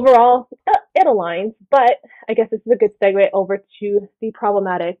overall, it aligns. But I guess this is a good segue over to the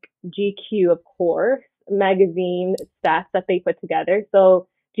problematic GQ, of course, magazine stats that they put together. So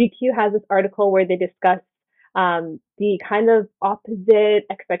GQ has this article where they discuss the kind of opposite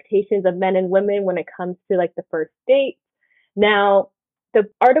expectations of men and women when it comes to like the first date. Now, the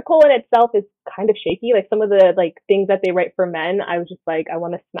article in itself is kind of shaky. Like some of the like things that they write for men, I was just like, I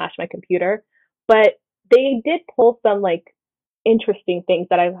want to smash my computer. But they did pull some like interesting things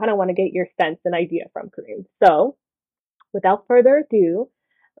that I kind of want to get your sense and idea from, Kareem. So without further ado,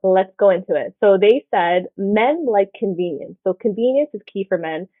 let's go into it. So they said men like convenience. So convenience is key for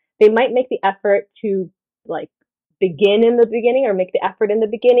men. They might make the effort to like begin in the beginning or make the effort in the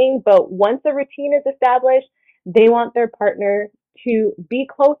beginning, but once a routine is established, they want their partner to be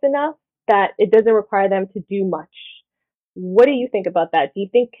close enough that it doesn't require them to do much. What do you think about that? Do you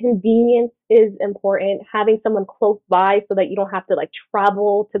think convenience is important? Having someone close by so that you don't have to like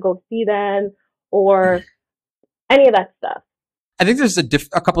travel to go see them or any of that stuff? I think there's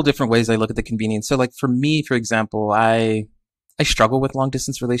a couple different ways I look at the convenience. So like for me, for example, I struggle with long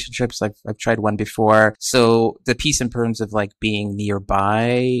distance relationships. I've tried one before. So the piece in terms of like being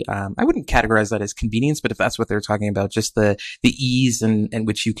nearby, I wouldn't categorize that as convenience, but if that's what they're talking about, just the ease in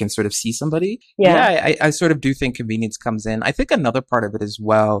which you can sort of see somebody. Yeah, I sort of do think convenience comes in. I think another part of it as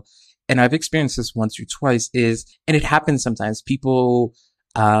well, and I've experienced this once or twice and it happens sometimes, people,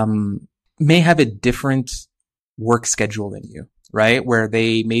 may have a different work schedule than you, right? Where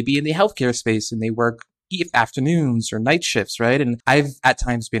they may be in the healthcare space and they work afternoons or night shifts, right? And I've at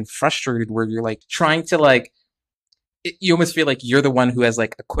times been frustrated where you're like trying to like, you almost feel like you're the one who has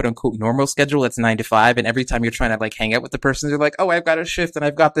like a quote unquote normal schedule that's 9 to 5. And every time you're trying to like hang out with the person, they're like, oh, I've got a shift and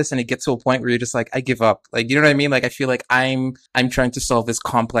I've got this. And it gets to a point where you're just like, I give up. Like, you know what I mean? Like, I feel like I'm trying to solve this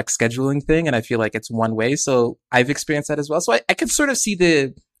complex scheduling thing. And I feel like it's one way. So I've experienced that as well. So I can sort of see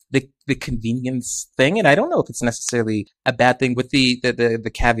the convenience thing. And I don't know if it's necessarily a bad thing with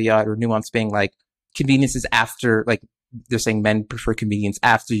the caveat or nuance being like, convenience is after, like they're saying men prefer convenience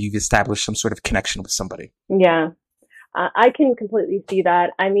after you've established some sort of connection with somebody. Yeah, I can completely see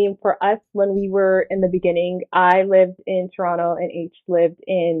that. I mean, for us, when we were in the beginning, I lived in Toronto and H lived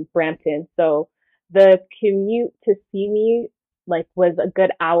in Brampton. So the commute to see me like was a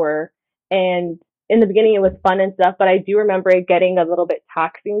good hour. And in the beginning, it was fun and stuff, but I do remember it getting a little bit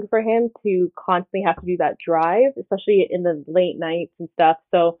taxing for him to constantly have to do that drive, especially in the late nights and stuff.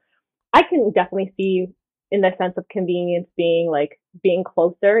 So I can definitely see in the sense of convenience being like being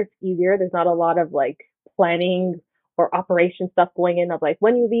closer. It's easier. There's not a lot of like planning or operation stuff going in of like,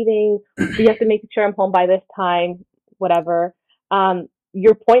 when you leaving? Do you have to make sure I'm home by this time? Whatever.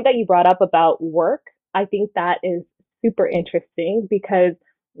 Your point that you brought up about work, I think that is super interesting because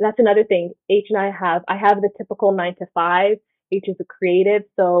that's another thing. H and I have the typical 9 to 5. H is a creative,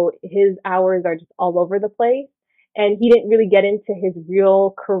 so his hours are just all over the place. And he didn't really get into his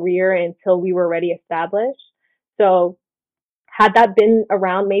real career until we were already established. So had that been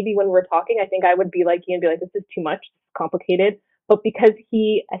around maybe when we were talking, I think I would be like, this is too much, it's complicated. But because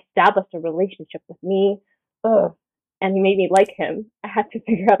he established a relationship with me, and he made me like him, I had to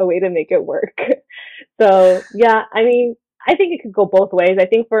figure out a way to make it work. So yeah, I mean, I think it could go both ways. I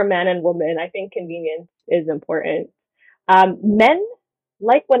think for a man and woman, I think convenience is important. Men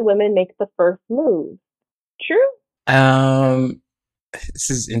like when women make the first move. True? This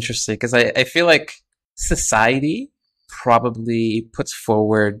is interesting because I feel like society probably puts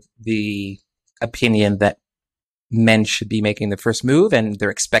forward the opinion that men should be making the first move and they're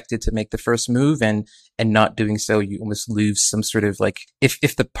expected to make the first move, and not doing so, you almost lose some sort of like, if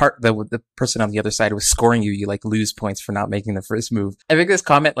the person on the other side was scoring you like lose points for not making the first move. I think this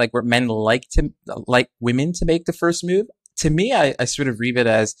comment like where men like women to make the first move, to me, I sort of read it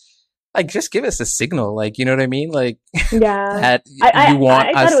as like, just give us a signal. Like, you know what I mean? Like, yeah, you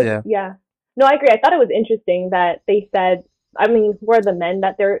want us to. Yeah. No, I agree. I thought it was interesting that they said, I mean, who are the men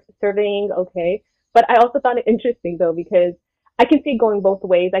that they're surveying? Okay. But I also found it interesting though, because I can see it going both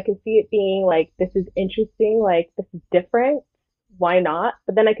ways. I can see it being like, this is interesting. Like, this is different. Why not?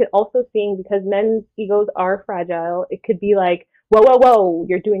 But then I could also see, because men's egos are fragile, it could be like, whoa,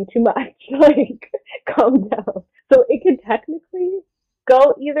 you're doing too much. Like, calm down. So it could technically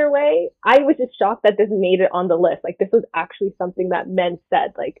go either way. I was just shocked that this made it on the list. Like, this was actually something that men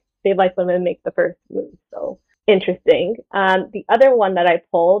said, like they like when women make the first move. So interesting. The other one that I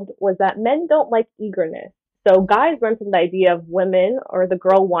pulled was that men don't like eagerness. So guys run from the idea of women or the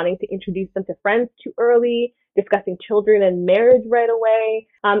girl wanting to introduce them to friends too early, discussing children and marriage right away.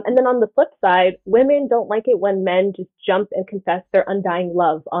 And then on the flip side, women don't like it when men just jump and confess their undying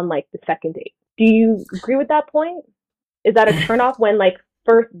love on like the second date. Do you agree with that point? Is that a turnoff when like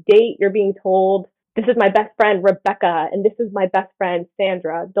first date you're being told, this is my best friend Rebecca and this is my best friend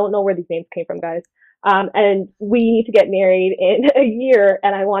Sandra? Don't know where these names came from, guys. And we need to get married in a year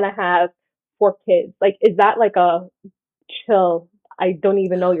and I want to have 4 kids. Like, is that like a chill, I don't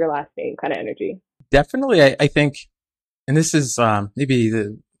even know your last name kind of energy? Definitely, I think, and this is maybe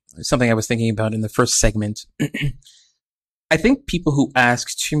something I was thinking about in the first segment. I think people who ask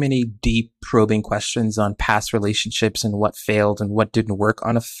too many deep probing questions on past relationships and what failed and what didn't work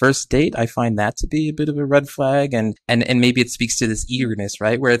on a first date, I find that to be a bit of a red flag. And maybe it speaks to this eagerness,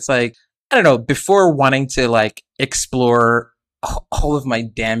 right? Where it's like, I don't know, before wanting to like explore all of my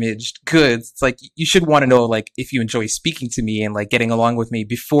damaged goods. It's like, you should want to know, like, if you enjoy speaking to me and like getting along with me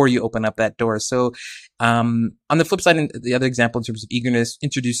before you open up that door. So, on the flip side, and the other example in terms of eagerness,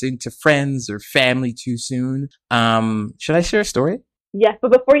 introducing to friends or family too soon. Should I share a story? Yes,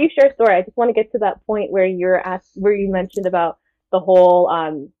 but before you share a story, I just want to get to that point where where you mentioned about the whole,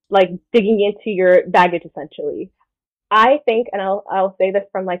 like digging into your baggage essentially. I think, and I'll say this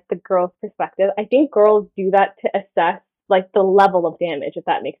from like the girl's perspective, I think girls do that to assess like the level of damage, if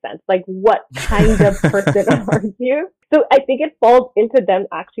that makes sense. Like, what kind of person are you? So I think it falls into them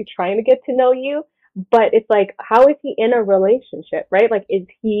actually trying to get to know you, but it's like, how is he in a relationship, right? Like, is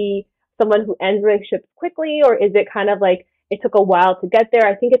he someone who ends relationships quickly, or is it kind of like it took a while to get there?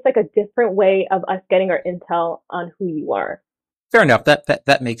 I think it's like a different way of us getting our intel on who you are. Fair enough.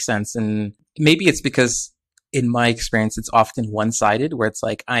 That makes sense. And maybe it's because in my experience, it's often one-sided where it's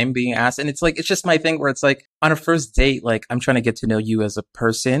like I'm being asked, and it's like, it's just my thing where it's like on a first date, like I'm trying to get to know you as a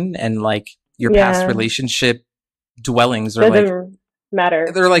person, and like your past relationship dwellings are doesn't matter.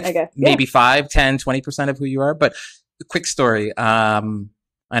 They're like, I guess. Maybe 5, 10, 20% of who you are. But a quick story. I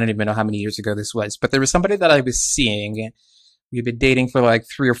don't even know how many years ago this was, but there was somebody that I was seeing. We'd been dating for like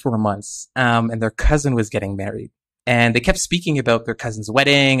 3 or 4 months. And their cousin was getting married. And they kept speaking about their cousin's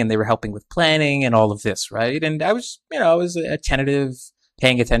wedding, and they were helping with planning and all of this, right? And I was, I was a tentative,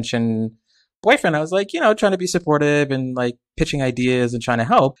 paying attention boyfriend. I was like, trying to be supportive and like pitching ideas and trying to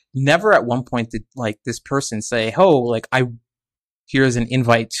help. Never at one point did like this person say, "Oh, like here's an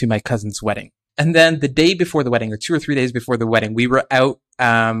invite to my cousin's wedding." And then the day before the wedding, or 2 or 3 days before the wedding, we were out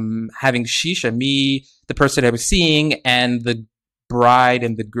having shisha, me, the person I was seeing, and the bride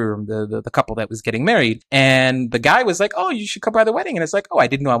and the groom, the couple that was getting married. And the guy was like, "Oh, you should come by the wedding." And it's like, "Oh, I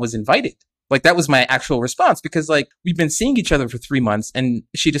didn't know I was invited." Like, that was my actual response, because like we've been seeing each other for 3 months, and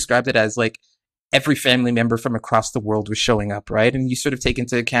she described it as like every family member from across the world was showing up, right? And you sort of take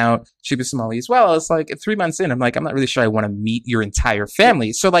into account she was Somali as well. It's like 3 months in, I'm like, I'm not really sure I want to meet your entire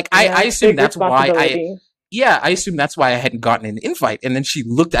family. So like, I assume that's why I assume that's why I hadn't gotten an invite. And then she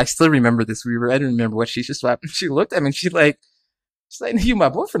looked, I still remember this. I didn't remember what she just swapped. She looked at me and she's like, "You my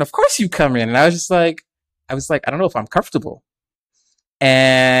boyfriend, of course you come in." And I was like, I don't know if I'm comfortable.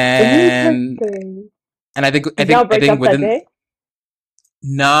 And I think within,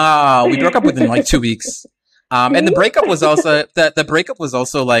 no, we broke up within like 2 weeks. And the breakup was also, the breakup was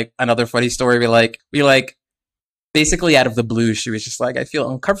also like another funny story. We basically out of the blue, she was just like, "I feel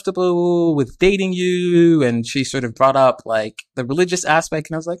uncomfortable with dating you." And she sort of brought up like the religious aspect.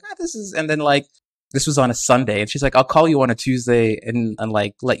 And I was like, and then like, this was on a Sunday, and she's like, "I'll call you on a Tuesday and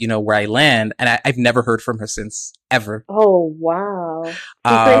like let you know where I land." And I've never heard from her since, ever. Oh, wow.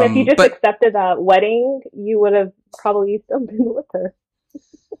 If you just accepted that wedding, you would have probably still been with her.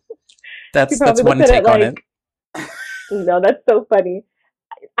 That's one take on it. No, that's so funny.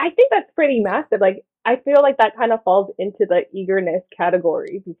 I think that's pretty massive. Like, I feel like that kind of falls into the eagerness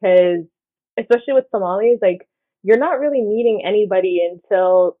category, because especially with Somalis, like, you're not really meeting anybody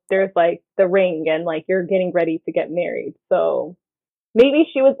until there's like the ring and like you're getting ready to get married. So maybe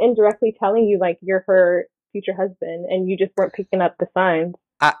she was indirectly telling you like you're her future husband and you just weren't picking up the signs.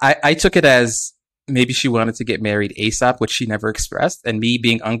 I took it as maybe she wanted to get married ASAP, which she never expressed. And me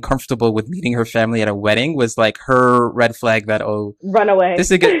being uncomfortable with meeting her family at a wedding was like her red flag that, oh, run away. This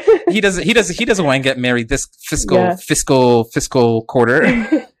he doesn't want to get married this fiscal quarter.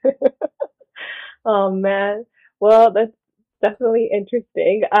 Oh man. Well, that's definitely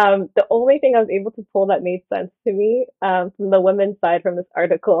interesting. The only thing I was able to pull that made sense to me from the women's side from this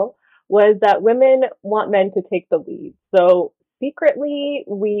article was that women want men to take the lead. So secretly,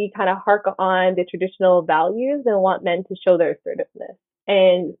 we kind of hark on the traditional values and want men to show their assertiveness.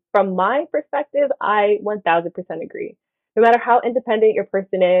 And from my perspective, I 1000% agree. No matter how independent your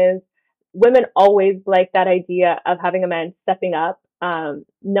person is, women always like that idea of having a man stepping up.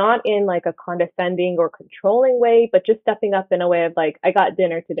 Not in like a condescending or controlling way, but just stepping up in a way of like, "I got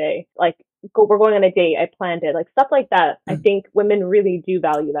dinner today. Like, we're going on a date. I planned it." Like stuff like that. Mm-hmm. I think women really do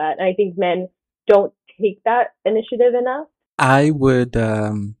value that. And I think men don't take that initiative enough. I would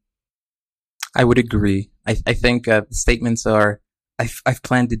agree. I think the statements are, I've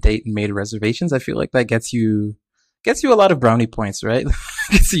planned a date and made reservations. I feel like that gets you a lot of brownie points, right?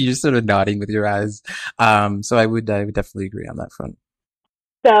 So you're sort of nodding with your eyes. So I would definitely agree on that front.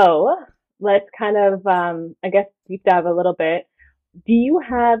 So let's kind of, I guess, deep dive a little bit. Do you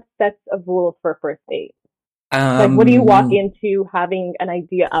have sets of rules for a first date? Like, what do you walk into having an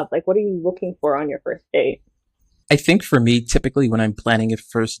idea of? Like, what are you looking for on your first date? I think for me, typically when I'm planning a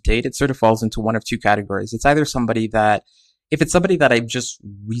first date, it sort of falls into one of two categories. It's either somebody that if it's somebody that I've just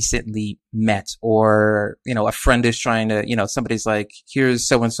recently met, or, you know, a friend is trying to, you know, somebody's like, here's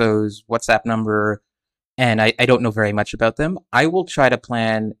so-and-so's WhatsApp number, and I don't know very much about them, I will try to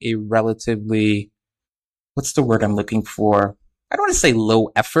plan a relatively, what's the word I'm looking for? I don't want to say low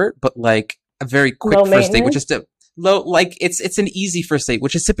effort, but like a very quick Low first date, which maintenance? is low, like it's an easy first date,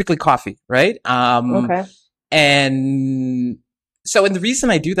 which is typically coffee, right? Okay. And so, and the reason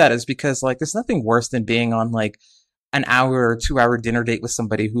I do that is because like there's nothing worse than being on like an hour or 2 hour dinner date with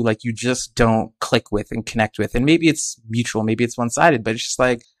somebody who like you just don't click with and connect with. And maybe it's mutual, maybe it's one sided, but it's just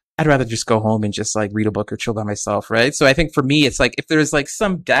like, I'd rather just go home and just like read a book or chill by myself, right? So I think for me, it's like if there's like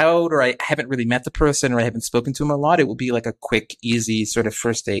some doubt or I haven't really met the person or I haven't spoken to him a lot, it will be like a quick, easy sort of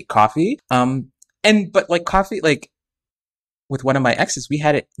first date coffee. But like coffee, like with one of my exes, we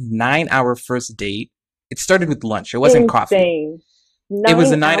had a 9 hour first date. It started with lunch. It wasn't coffee. Insane. It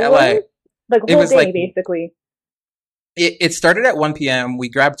was a 9 hours? like, Like it whole was day, like, basically. it started at 1 p.m. We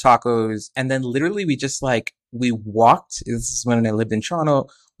grabbed tacos and then literally we just like, we walked. This is when I lived in Toronto.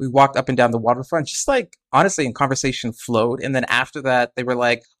 We walked up and down the waterfront, just like honestly, and conversation flowed. And then after that, they were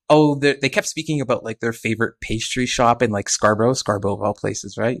like, oh, they kept speaking about like their favorite pastry shop in like Scarborough of all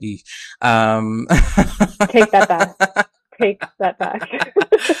places, right? Take that back. Take that back.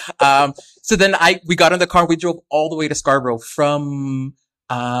 So then we got in the car. We drove all the way to Scarborough from,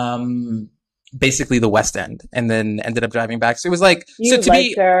 basically the West End, and then ended up driving back. So it was like, You so to liked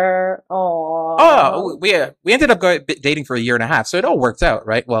me, her. Aww. oh, we ended up dating for a year and a half. So it all worked out,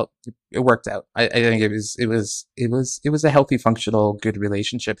 right? Well, it worked out. I think it was a healthy, functional, good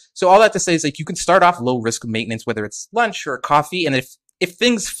relationship. So all that to say is like, you can start off low risk maintenance, whether it's lunch or coffee. And if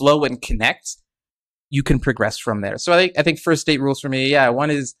things flow and connect, you can progress from there. So I think first date rules for me, yeah,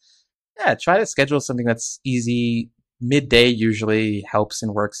 one is, yeah, try to schedule something that's easy. Midday usually helps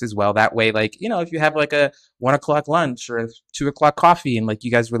and works as well. That way, like, you know, if you have like a 1 o'clock lunch or a 2 o'clock coffee and like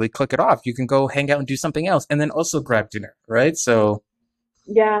you guys really click it off, you can go hang out and do something else and then also grab dinner, right? So,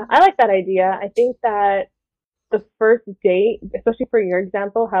 Yeah, I like that idea. I think that the first date, especially for your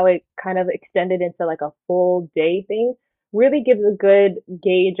example, how it kind of extended into like a full day thing, really gives a good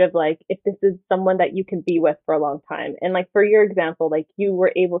gauge of like if this is someone that you can be with for a long time. And like for your example, like you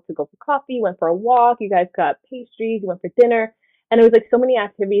were able to go for coffee, went for a walk, you guys got pastries, you went for dinner. And it was like so many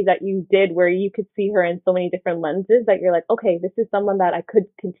activities that you did where you could see her in so many different lenses that you're like, okay, this is someone that I could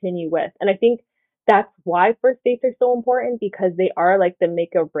continue with. And I think that's why first dates are so important because they are like the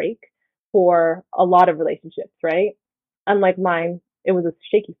make or break for a lot of relationships, right? Unlike mine, it was a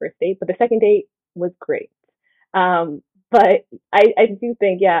shaky first date, but the second date was great. But I do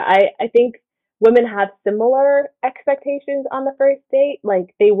think, yeah, I think women have similar expectations on the first date.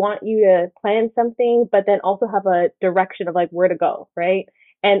 Like they want you to plan something, but then also have a direction of like where to go, right?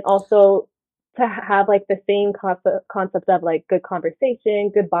 And also to have like the same concept of like good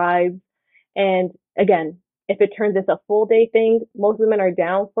conversation, good vibes. And again, if it turns into a full day thing, most women are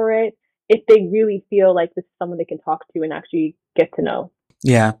down for it if they really feel like this is someone they can talk to and actually get to know.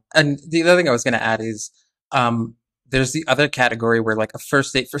 yeah. And the other thing I was going to add is, there's the other category where like a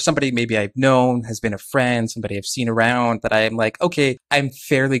first date for somebody maybe I've known, has been a friend, somebody I've seen around that I am like, okay, I'm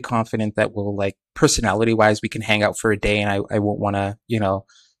fairly confident that we'll like personality wise, we can hang out for a day and I won't want to, you know,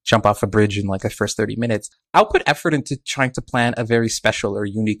 jump off a bridge in like the first 30 minutes. I'll put effort into trying to plan a very special or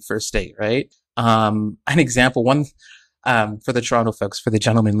unique first date, right? An example, for the Toronto folks, for the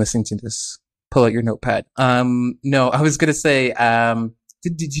gentlemen listening to this, pull out your notepad. No, I was going to say,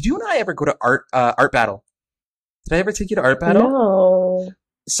 did you and I ever go to Art Battle? Did I ever take you to Art Battle? No.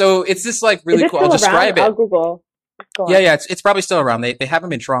 So it's this like Is really it cool. I'll still describe around? I'll it. Google. Go on. Yeah, it's probably still around. They have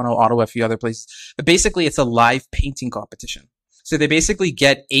them in Toronto, Ottawa, a few other places. But basically, it's a live painting competition. So they basically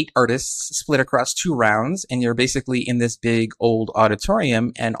get 8 artists split across 2 rounds, and you're basically in this big old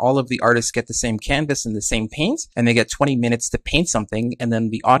auditorium, and all of the artists get the same canvas and the same paint, and they get 20 minutes to paint something, and then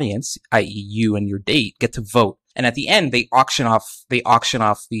the audience, i.e. you and your date, get to vote. And at the end, they auction off the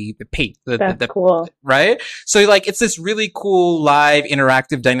paint. That's cool. Right? So like, it's this really cool, live,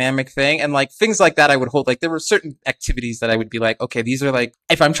 interactive, dynamic thing. And like, things like that, I would hold, like, there were certain activities that I would be like, okay, these are like,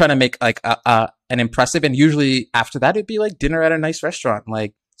 if I'm trying to make like an impressive, and usually after that, it'd be like dinner at a nice restaurant.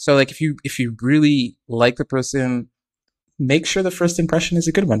 Like, so like, if you really like the person, make sure the first impression is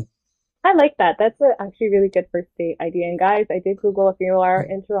a good one. I like that. That's actually really good first date idea. And guys, I did Google if you are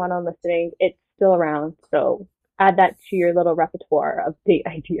in Toronto and listening, it's still around. So add that to your little repertoire of date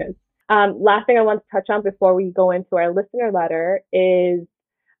ideas. Last thing I want to touch on before we go into our listener letter is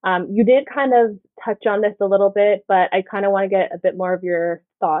you did kind of touch on this a little bit, but I kind of want to get a bit more of your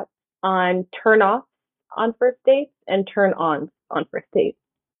thoughts on turn offs on first dates and turn ons on first dates.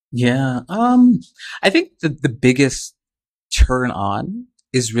 Yeah. I think the biggest turn on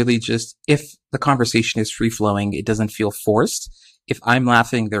is really just if the conversation is free flowing, it doesn't feel forced. If I'm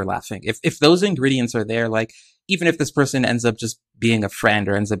laughing, they're laughing. If those ingredients are there, like even if this person ends up just being a friend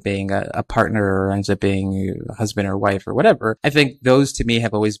or ends up being a partner or ends up being a husband or wife or whatever, I think those to me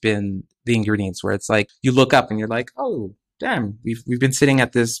have always been the ingredients where it's like you look up and you're like, oh, damn, we've been sitting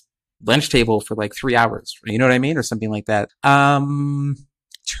at this lunch table for like 3 hours. You know what I mean? Or something like that.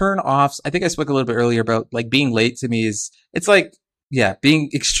 Turn offs. I think I spoke a little bit earlier about like being late to me it's like, yeah, being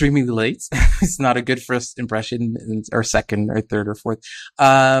extremely late is not a good first impression or second or third or fourth.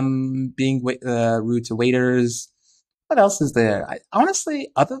 Being rude to waiters. What else is there? Honestly,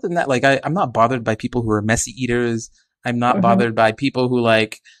 other than that, like I'm not bothered by people who are messy eaters. I'm not bothered by people who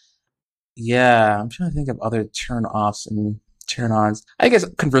like, yeah, I'm trying to think of other turn offs and turn ons. I guess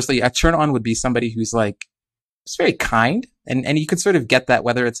conversely, a turn on would be somebody who's like, it's very kind. And you can sort of get that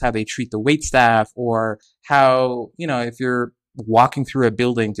whether it's how they treat the wait staff or how, if you're walking through a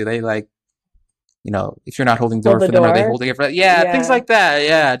building, do they like, if you're not holding the door for them, are they holding it for things like that.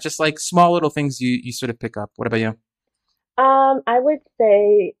 Yeah. Just like small little things you sort of pick up. What about you? I would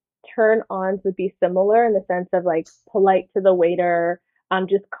say turn-ons would be similar in the sense of like polite to the waiter,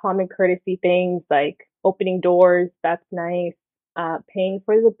 just common courtesy things like opening doors, that's nice. Paying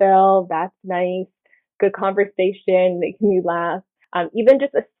for the bill, that's nice. Good conversation, making me laugh. Even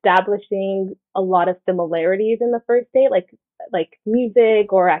just establishing a lot of similarities in the first date, like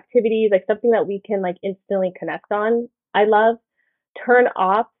music or activities, like something that we can like instantly connect on. I love. Turn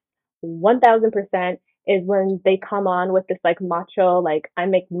off 1000% is when they come on with this like macho, like I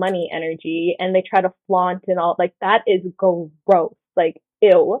make money energy and they try to flaunt and all, like that is gross. Like,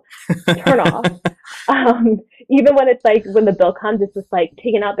 ew, turn off. Even when it's like, when the bill comes, it's just like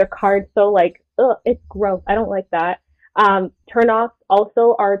taking out their card. So like, ugh, it's gross. I don't like that. Turn offs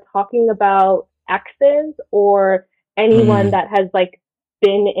also are talking about exes or anyone that has like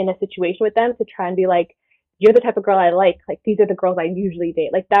been in a situation with them to try and be like, you're the type of girl I like these are the girls I usually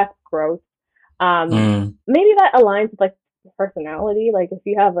date. Like that's gross. Maybe that aligns with like personality. Like if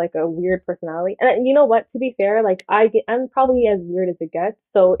you have like a weird personality, and you know what, to be fair, like I'm probably as weird as it gets.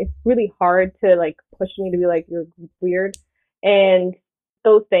 So it's really hard to like push me to be like, you're weird. And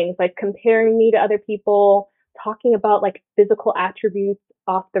those things like comparing me to other people, talking about like physical attributes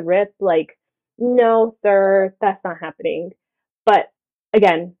off the rip, like, no, sir, that's not happening. But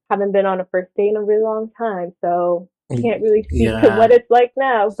again, haven't been on a first date in a really long time, so can't really speak to what it's like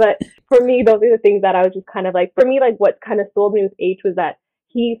now. But for me, those are the things that I was just kind of like, for me, like what kind of sold me with H was that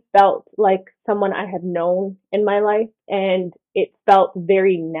he felt like someone I had known in my life, and it felt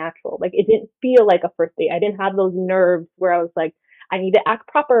very natural. Like it didn't feel like a first date. I didn't have those nerves where I was like, I need to act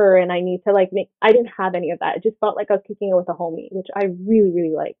proper and I need to like I didn't have any of that. It just felt like I was kicking it with a homie, which I really,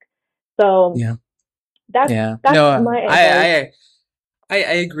 really like. So that's no, my I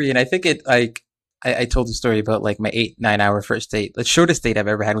agree. And I think it like, I told the story about like my 8-9 hour first date. The shortest date I've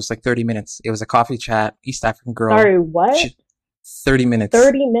ever had was like 30 minutes. It was a coffee chat, East African girl. Sorry, what? 30 minutes.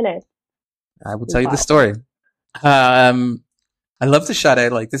 30 minutes. I will tell you the story. I love to shout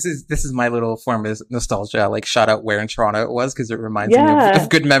out, like, this is my little form of nostalgia, like, shout out where in Toronto it was, because it reminds me of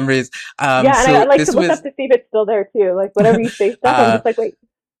good memories. And I like to look up to see if it's still there, too. Like, whatever you say stuff, I'm just like, wait.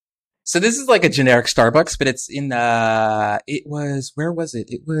 So this is like a generic Starbucks, but it's in, where was it?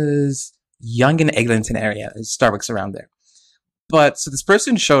 It was Yonge and Eglinton area. There's Starbucks around there. But, so this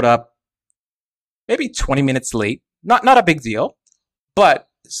person showed up maybe 20 minutes late. Not a big deal. But,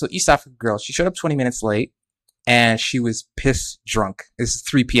 so East African girl, she showed up 20 minutes late. And she was piss drunk. It's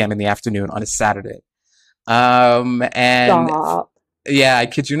 3 p.m. in the afternoon on a Saturday. And Stop. Yeah, I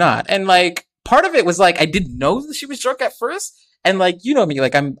kid you not. And like, part of it was like, I didn't know that she was drunk at first. And like, you know me,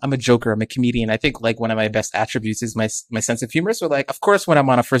 like I'm a joker. I'm a comedian. I think like one of my best attributes is my sense of humor. So like, of course, when I'm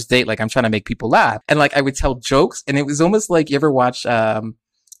on a first date, like I'm trying to make people laugh. And like, I would tell jokes, and it was almost like, you ever watch,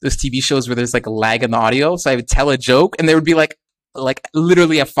 those TV shows where there's like a lag in the audio. So I would tell a joke and there would be like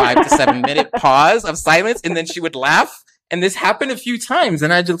literally a 5 to 7 minute pause of silence, and then she would laugh. And this happened a few times,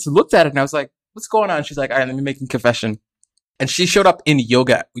 and I just looked at it and I was like, what's going on? She's like, all right, let me make a confession. And she showed up in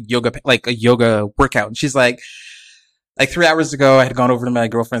yoga, like a yoga workout. And she's like 3 hours ago, I had gone over to my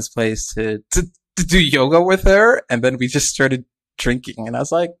girlfriend's place to do yoga with her. And then we just started drinking, and I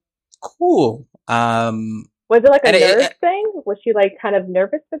was like, cool. Was it like a nerve thing? Was she like kind of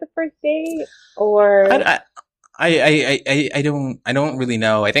nervous for the first date, or? I don't really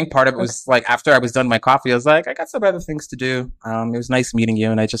know. I think part of it was like, after I was done my coffee, I was like, I got some other things to do. It was nice meeting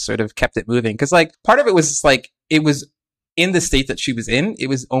you. And I just sort of kept it moving. Cause like part of it was just like, it was in the state that she was in. It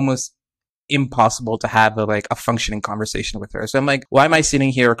was almost impossible to have a functioning conversation with her. So I'm like, why am I sitting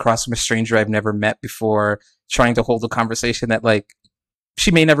here across from a stranger I've never met before, trying to hold a conversation that like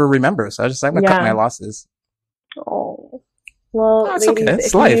she may never remember. So I was just like, I'm gonna cut my losses. Oh, well, it's ladies, okay. It's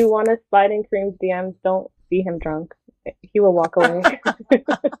if life. you want to slide in Kareem's DMs, don't see him drunk. He will walk away.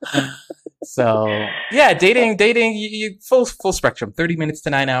 So yeah, dating, you full spectrum. 30 minutes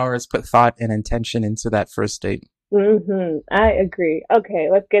to 9 hours. Put thought and intention into that first date. I agree. Okay,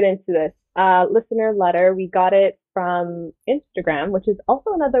 let's get into this. Listener letter. We got it from Instagram, which is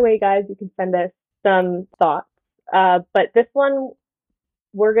also another way, guys, you can send us some thoughts. But this one,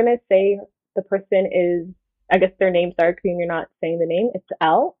 we're gonna say the person is, I guess their name. Sorry, Kareem, you're not saying the name. It's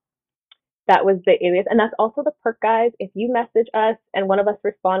L. That was the alias. And that's also the perk, guys. If you message us and one of us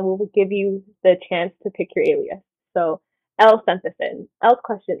respond, we will give you the chance to pick your alias. So Elle sent this in. Elle's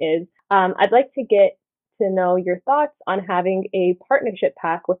question is, I'd like to get to know your thoughts on having a partnership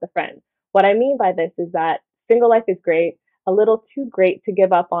pack with a friend. What I mean by this is that single life is great, a little too great to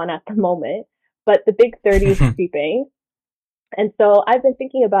give up on at the moment, but the big 30 is creeping. And so I've been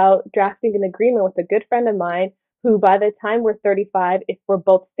thinking about drafting an agreement with a good friend of mine who by the time we're 35, if we're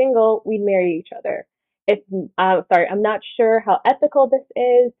both single, we'd marry each other. I'm not sure how ethical this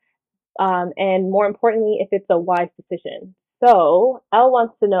is, and more importantly, if it's a wise decision. So Elle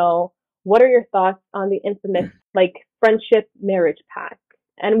wants to know, what are your thoughts on the infamous like friendship marriage pact?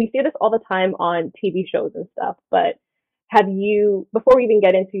 And we see this all the time on TV shows and stuff, but have you, before we even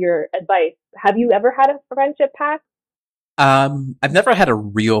get into your advice, have you ever had a friendship pact? I've never had a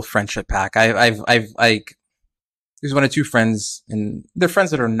real friendship pact. I've like, there's one or two friends, and they're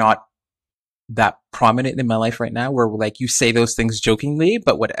friends that are not that prominent in my life right now, where like you say those things jokingly,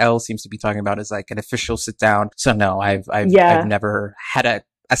 but what Elle seems to be talking about is like an official sit down. So no, I've never had a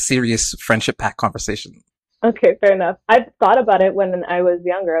serious friendship pact conversation. Okay, fair enough. I've thought about it when I was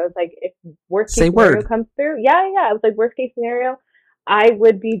younger. I was like, if worst case scenario comes through, yeah. I was like, worst case scenario, I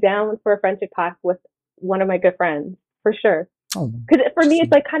would be down for a friendship pact with one of my good friends for sure. Because for me,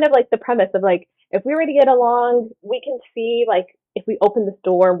 it's like kind of like the premise of like, if we were to get along, we can see like if we open this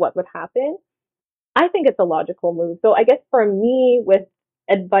door, what would happen. I think it's a logical move. So I guess for me, with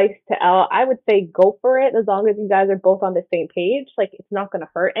advice to Elle, I would say go for it as long as you guys are both on the same page. Like it's not going to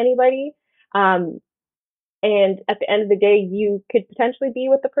hurt anybody. And at the end of the day, you could potentially be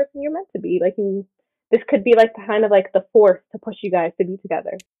with the person you're meant to be. Like this could be like kind of like the force to push you guys to be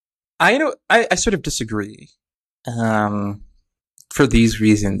together. I sort of disagree. For these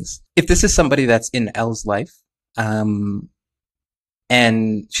reasons. If this is somebody that's in Elle's life, and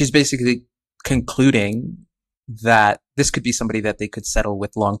she's basically concluding that this could be somebody that they could settle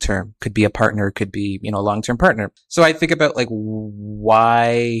with long term, could be a partner, could be, a long-term partner. So I think about like,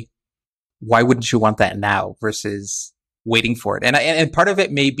 why wouldn't you want that now versus waiting for it? And part of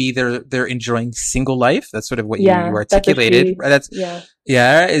it may be they're enjoying single life. That's sort of what you articulated.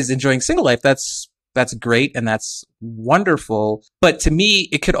 Is enjoying single life. That's great and that's wonderful. But to me,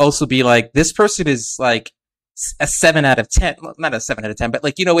 it could also be like, this person is like a 7 out of 10, well, not a 7 out of 10, but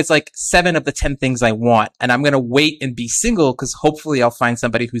like, it's like 7 of the 10 things I want. And I'm going to wait and be single because hopefully I'll find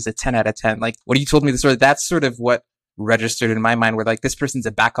somebody who's a 10 out of 10. Like, what you told me this story, that's sort of what registered in my mind, where like this person's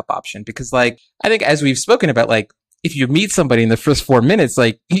a backup option. Because like, I think as we've spoken about, like, if you meet somebody in the first 4 minutes,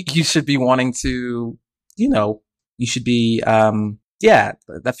 like you should be wanting to, you should be,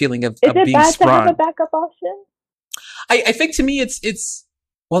 that feeling of being sprung. Is it bad to have a backup option? I think to me it's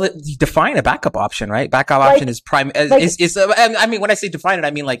well, you define a backup option, right? Backup option is prime. I mean, when I say define it,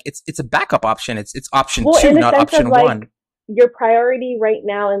 I mean like it's a backup option. It's option 2, not option 1. Your priority right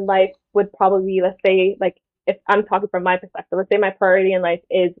now in life would probably be, let's say, like if I'm talking from my perspective, let's say my priority in life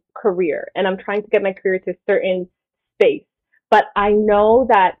is career, and I'm trying to get my career to a certain space. But I know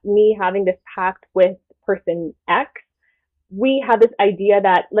that me having this pact with person X, we have this idea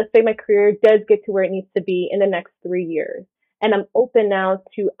that, let's say my career does get to where it needs to be in the next 3 years. And I'm open now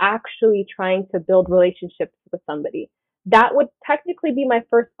to actually trying to build relationships with somebody. That would technically be my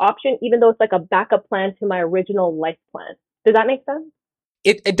first option, even though it's like a backup plan to my original life plan. Does that make sense?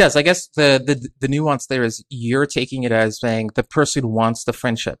 It does. I guess the nuance there is you're taking it as saying the person wants the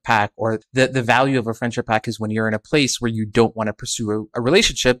friendship pact, or the value of a friendship pact is when you're in a place where you don't want to pursue a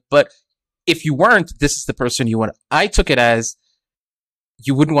relationship. But if you weren't, this is the person you want. I took it as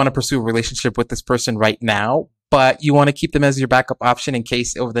you wouldn't want to pursue a relationship with this person right now, but you want to keep them as your backup option in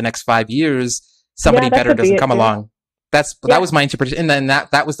case over the next 5 years, somebody better doesn't come along. That was my interpretation. And then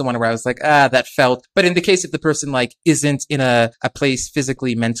that was the one where I was like, that felt, but in the case if the person like isn't in a place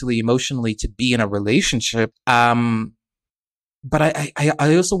physically, mentally, emotionally to be in a relationship, but I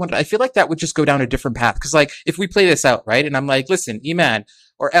also wonder, I feel like that would just go down a different path. Cause like, if we play this out, right? And I'm like, listen, Iman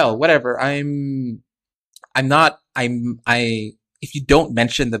or Elle, whatever, if you don't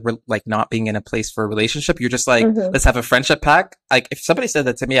mention like not being in a place for a relationship, you're just like, Mm-hmm. let's have a friendship pack. Like if somebody said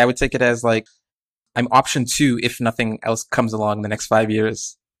that to me, I would take it as like, I'm option 2 if nothing else comes along in the next 5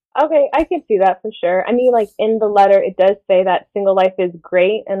 years. Okay, I can see that for sure. I mean, like in the letter, it does say that single life is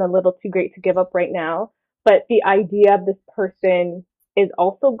great and a little too great to give up right now. But the idea of this person is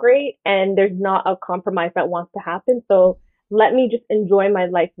also great, and there's not a compromise that wants to happen. So let me just enjoy my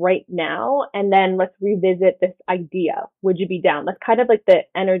life right now, and then let's revisit this idea. Would you be down? That's kind of like the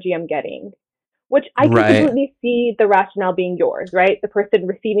energy I'm getting, which I can Right. completely see the rationale being yours, right? The person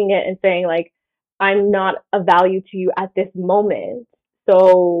receiving it and saying, like, I'm not of value to you at this moment.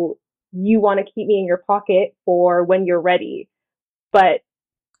 So you want to keep me in your pocket for when you're ready. But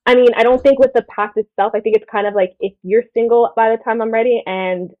I mean, I don't think with the pact itself, I think it's kind of like if you're single by the time I'm ready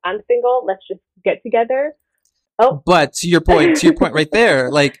and I'm single, let's just get together. Oh, But to your point right there,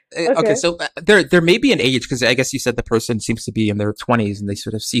 like, okay, okay. so there may be an age, because I guess you said the person seems to be in their 20s and they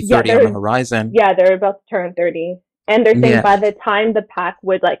sort of see Yeah, 30 on the they're horizon. yeah, they're about to turn 30. And they're saying Yeah. by the time the pact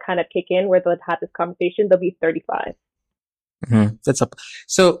would like kind of kick in where they'll have this conversation, they'll be 35. That's up.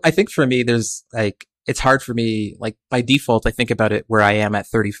 So I think for me, there's like, it's hard for me, like by default, I think about it where I am at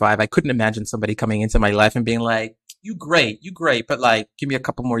 35. I couldn't imagine somebody coming into my life and being like, you great, but like, give me a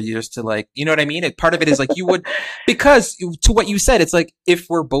couple more years to like, you know what I mean? Like, part of it is like, you would, because to what you said, it's like, if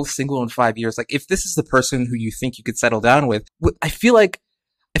we're both single in 5 years, like if this is the person who you think you could settle down with, I feel like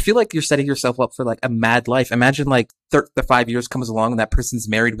you're setting yourself up for like a mad life. Imagine like the 5 years comes along and that person's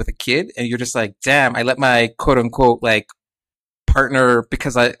married with a kid and you're just like, damn, I let my quote unquote like partner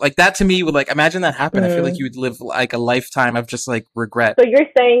because I like that to me would like, imagine that happen. I feel like you would live like a lifetime of just like regret. So you're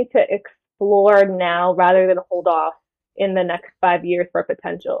saying to explore now rather than hold off in the next 5 years for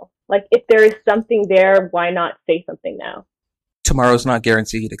potential. Like if there is something there, why not say something now? Tomorrow's not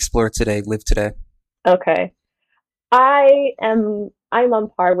guaranteed. Explore today, live today. Okay. I'm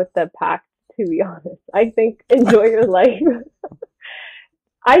on par with the pact, to be honest. I think enjoy your life.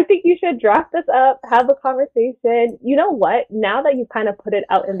 I think you should draft this up, have a conversation. You know what? Now that you've kind of put it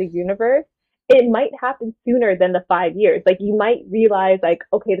out in the universe, it might happen sooner than the 5 years. Like you might realize like,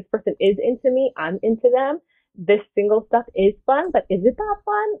 okay, this person is into me. I'm into them. This single stuff is fun, but is it that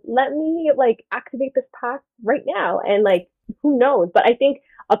fun? Let me like activate this pact right now. And like, who knows? But I think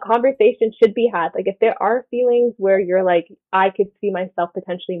a conversation should be had. Like if there are feelings where you're like, I could see myself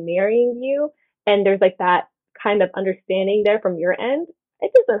potentially marrying you, and there's like that kind of understanding there from your end,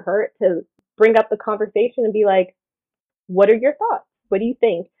 it doesn't hurt to bring up the conversation and be like, what are your thoughts? What do you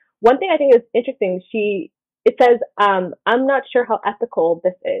think? One thing I think is interesting, it says, I'm not sure how ethical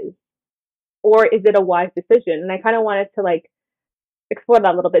this is, or is it a wise decision? And I kind of wanted to like explore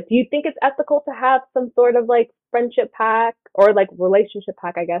that a little bit. Do you think it's ethical to have some sort of like friendship pack or like relationship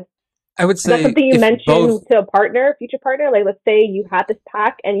pack, I guess? I would Is that say something you if mentioned both, to a partner, future partner? Like, let's say you have this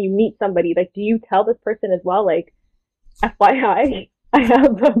pack and you meet somebody. Like, do you tell this person as well? Like, FYI, I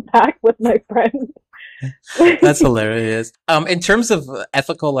have a pack with my friend. that's hilarious. In terms of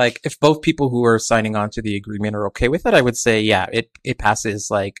ethical, like if both people who are signing on to the agreement are okay with it, I would say, yeah, it passes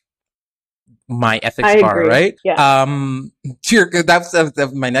like my ethics I bar, agree. right? Yeah.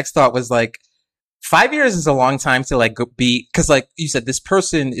 That's my next thought was like, 5 years is a long time to like because like you said, this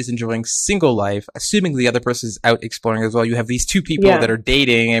person is enjoying single life, assuming the other person is out exploring as well. You have these two people Yeah. that are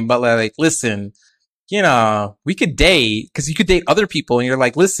dating, and but like, listen, you know, we could date because you could date other people, and you're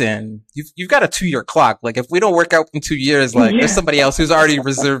like, listen, you've got a 2 year clock. Like, if we don't work out in 2 years, like, there's somebody else who's already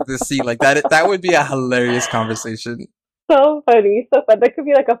reserved this seat. Like that would be a hilarious conversation. So funny, so fun. That could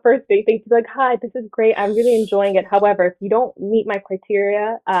be like a first date thing. She's like, "Hi, this is great. I'm really enjoying it. However, if you don't meet my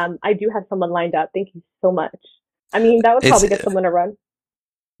criteria, I do have someone lined up. Thank you so much." I mean, that would probably get someone to run.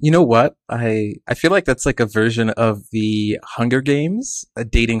 You know what? I feel like that's like a version of the Hunger Games, a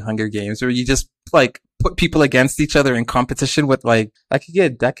dating Hunger Games, where you just like put people against each other in competition with like that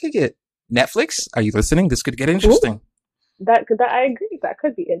could get Netflix. Are you listening? This could get interesting. Ooh, that I agree. That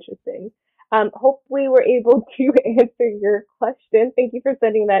could be interesting. Hopefully we're able to answer your question. Thank you for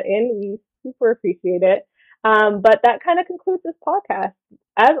sending that in. We super appreciate it. But that kind of concludes this podcast.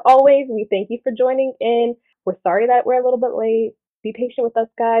 As always, we thank you for joining in. We're sorry that we're a little bit late. Be patient with us,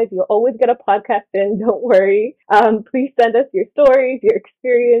 guys. You'll always get a podcast in. Don't worry. Please send us your stories, your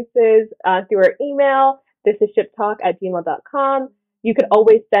experiences through our email. This is shiptalk@gmail.com. You can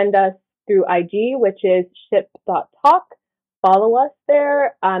always send us through IG, which is ship.talk. Follow us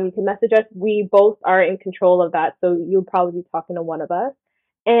there. You can message us. We both are in control of that, so you'll probably be talking to one of us.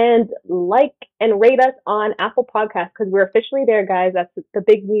 And like and rate us on Apple Podcasts because we're officially there, guys. That's the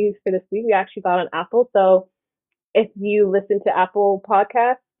big news for this week. We actually got on Apple, so if you listen to Apple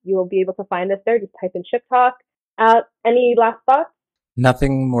Podcasts, you will be able to find us there. Just type in Ship Talk. Any last thoughts?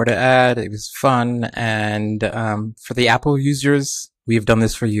 Nothing more to add. It was fun. And for the Apple users, we have done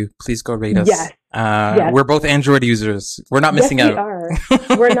this for you. Please go rate us. Yes. Yes. We're both Android users. We're not missing Yes, out.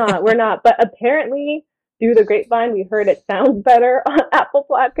 we are. We're not. But apparently, through the grapevine, we heard it sounds better on Apple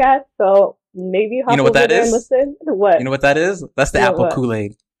Podcasts. So maybe hop You know what over that there is? and listen. What? You know what that is? That's the What, Apple what?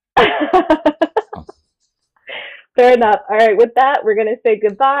 Kool-Aid. Fair enough. All right. With that, we're going to say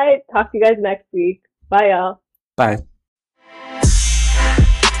goodbye. Talk to you guys next week. Bye, y'all. Bye.